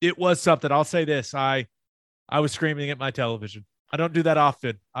something. I'll say this. I was screaming at my television. I don't do that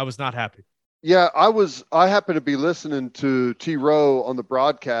often. I was not happy. Yeah, I happened to be listening to T. Rowe on the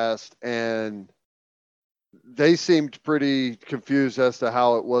broadcast, and they seemed pretty confused as to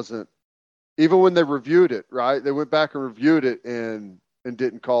how it wasn't, even when they reviewed it, right? They went back and reviewed it and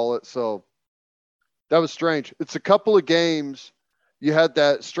didn't call it. So that was strange. It's a couple of games. You had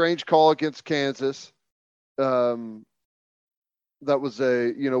that strange call against Kansas. That was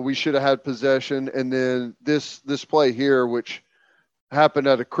we should have had possession. And then this play here, which happened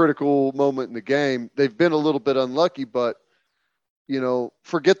at a critical moment in the game. They've been a little bit unlucky, but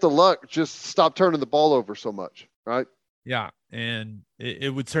forget the luck. Just stop turning the ball over so much, right? Yeah, and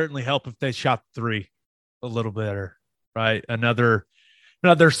it would certainly help if they shot 3 a little better, right? Another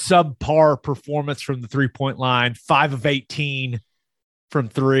Another subpar performance from the 3-point line, 5 of 18 from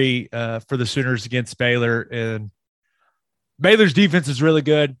 3 for the Sooners against Baylor. And Baylor's defense is really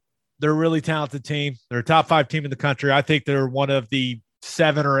good. They're a really talented team. They're a top 5 team in the country. I think they're one of the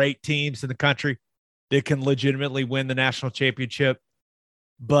 7 or 8 teams in the country that can legitimately win the national championship.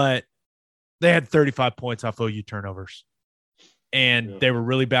 But they had 35 points off OU turnovers. And they were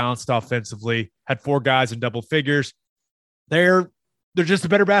really balanced offensively, had 4 guys in double figures. They're just a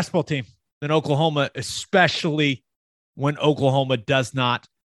better basketball team than Oklahoma, especially when Oklahoma does not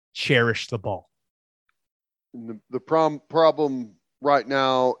cherish the ball. The problem right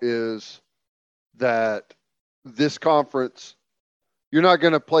now is that this conference, you're not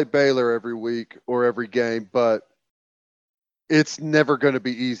going to play Baylor every week or every game, but it's never going to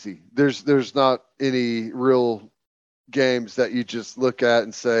be easy. There's not any real games that you just look at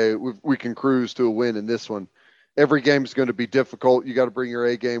and say we can cruise to a win in this one. Every game is going to be difficult. You got to bring your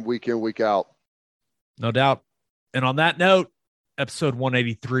A game week in, week out. No doubt. And on that note, episode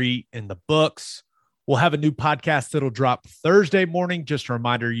 183 in the books. We'll have a new podcast that'll drop Thursday morning. Just a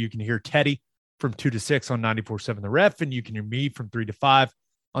reminder, you can hear Teddy from 2 to 6 on 94.7 The Ref, and you can hear me from 3 to 5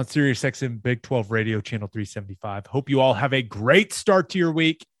 on SiriusXM Big 12 Radio, channel 375. Hope you all have a great start to your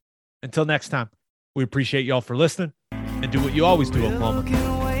week. Until next time, we appreciate y'all for listening, and do what you always do, Oklahoma.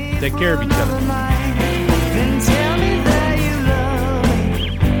 Take care of each other. Then tell me that you love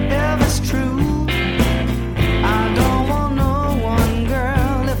me, if it's true. I don't want no one,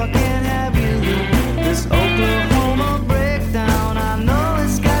 girl, if I can't have you. This Oklahoma breakdown, I know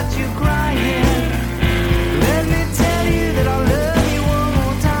it's got you crying. Let me tell you that I love you one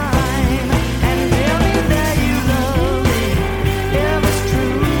more time. And tell me that you love me, if it's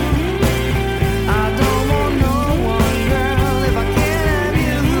true. I don't want no one, girl, if I can't have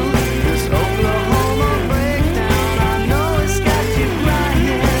you. This Oklahoma breakdown, I know it's got you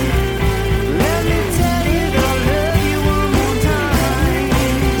crying. Let me tell you that I love you one more time.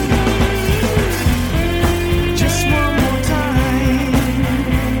 Just one more time.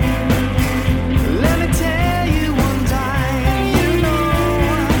 Let me tell you one time, you know.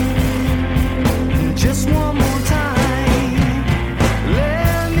 Just one more time.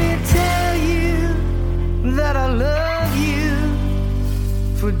 Let me tell you that I love you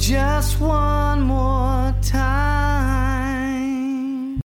for just one more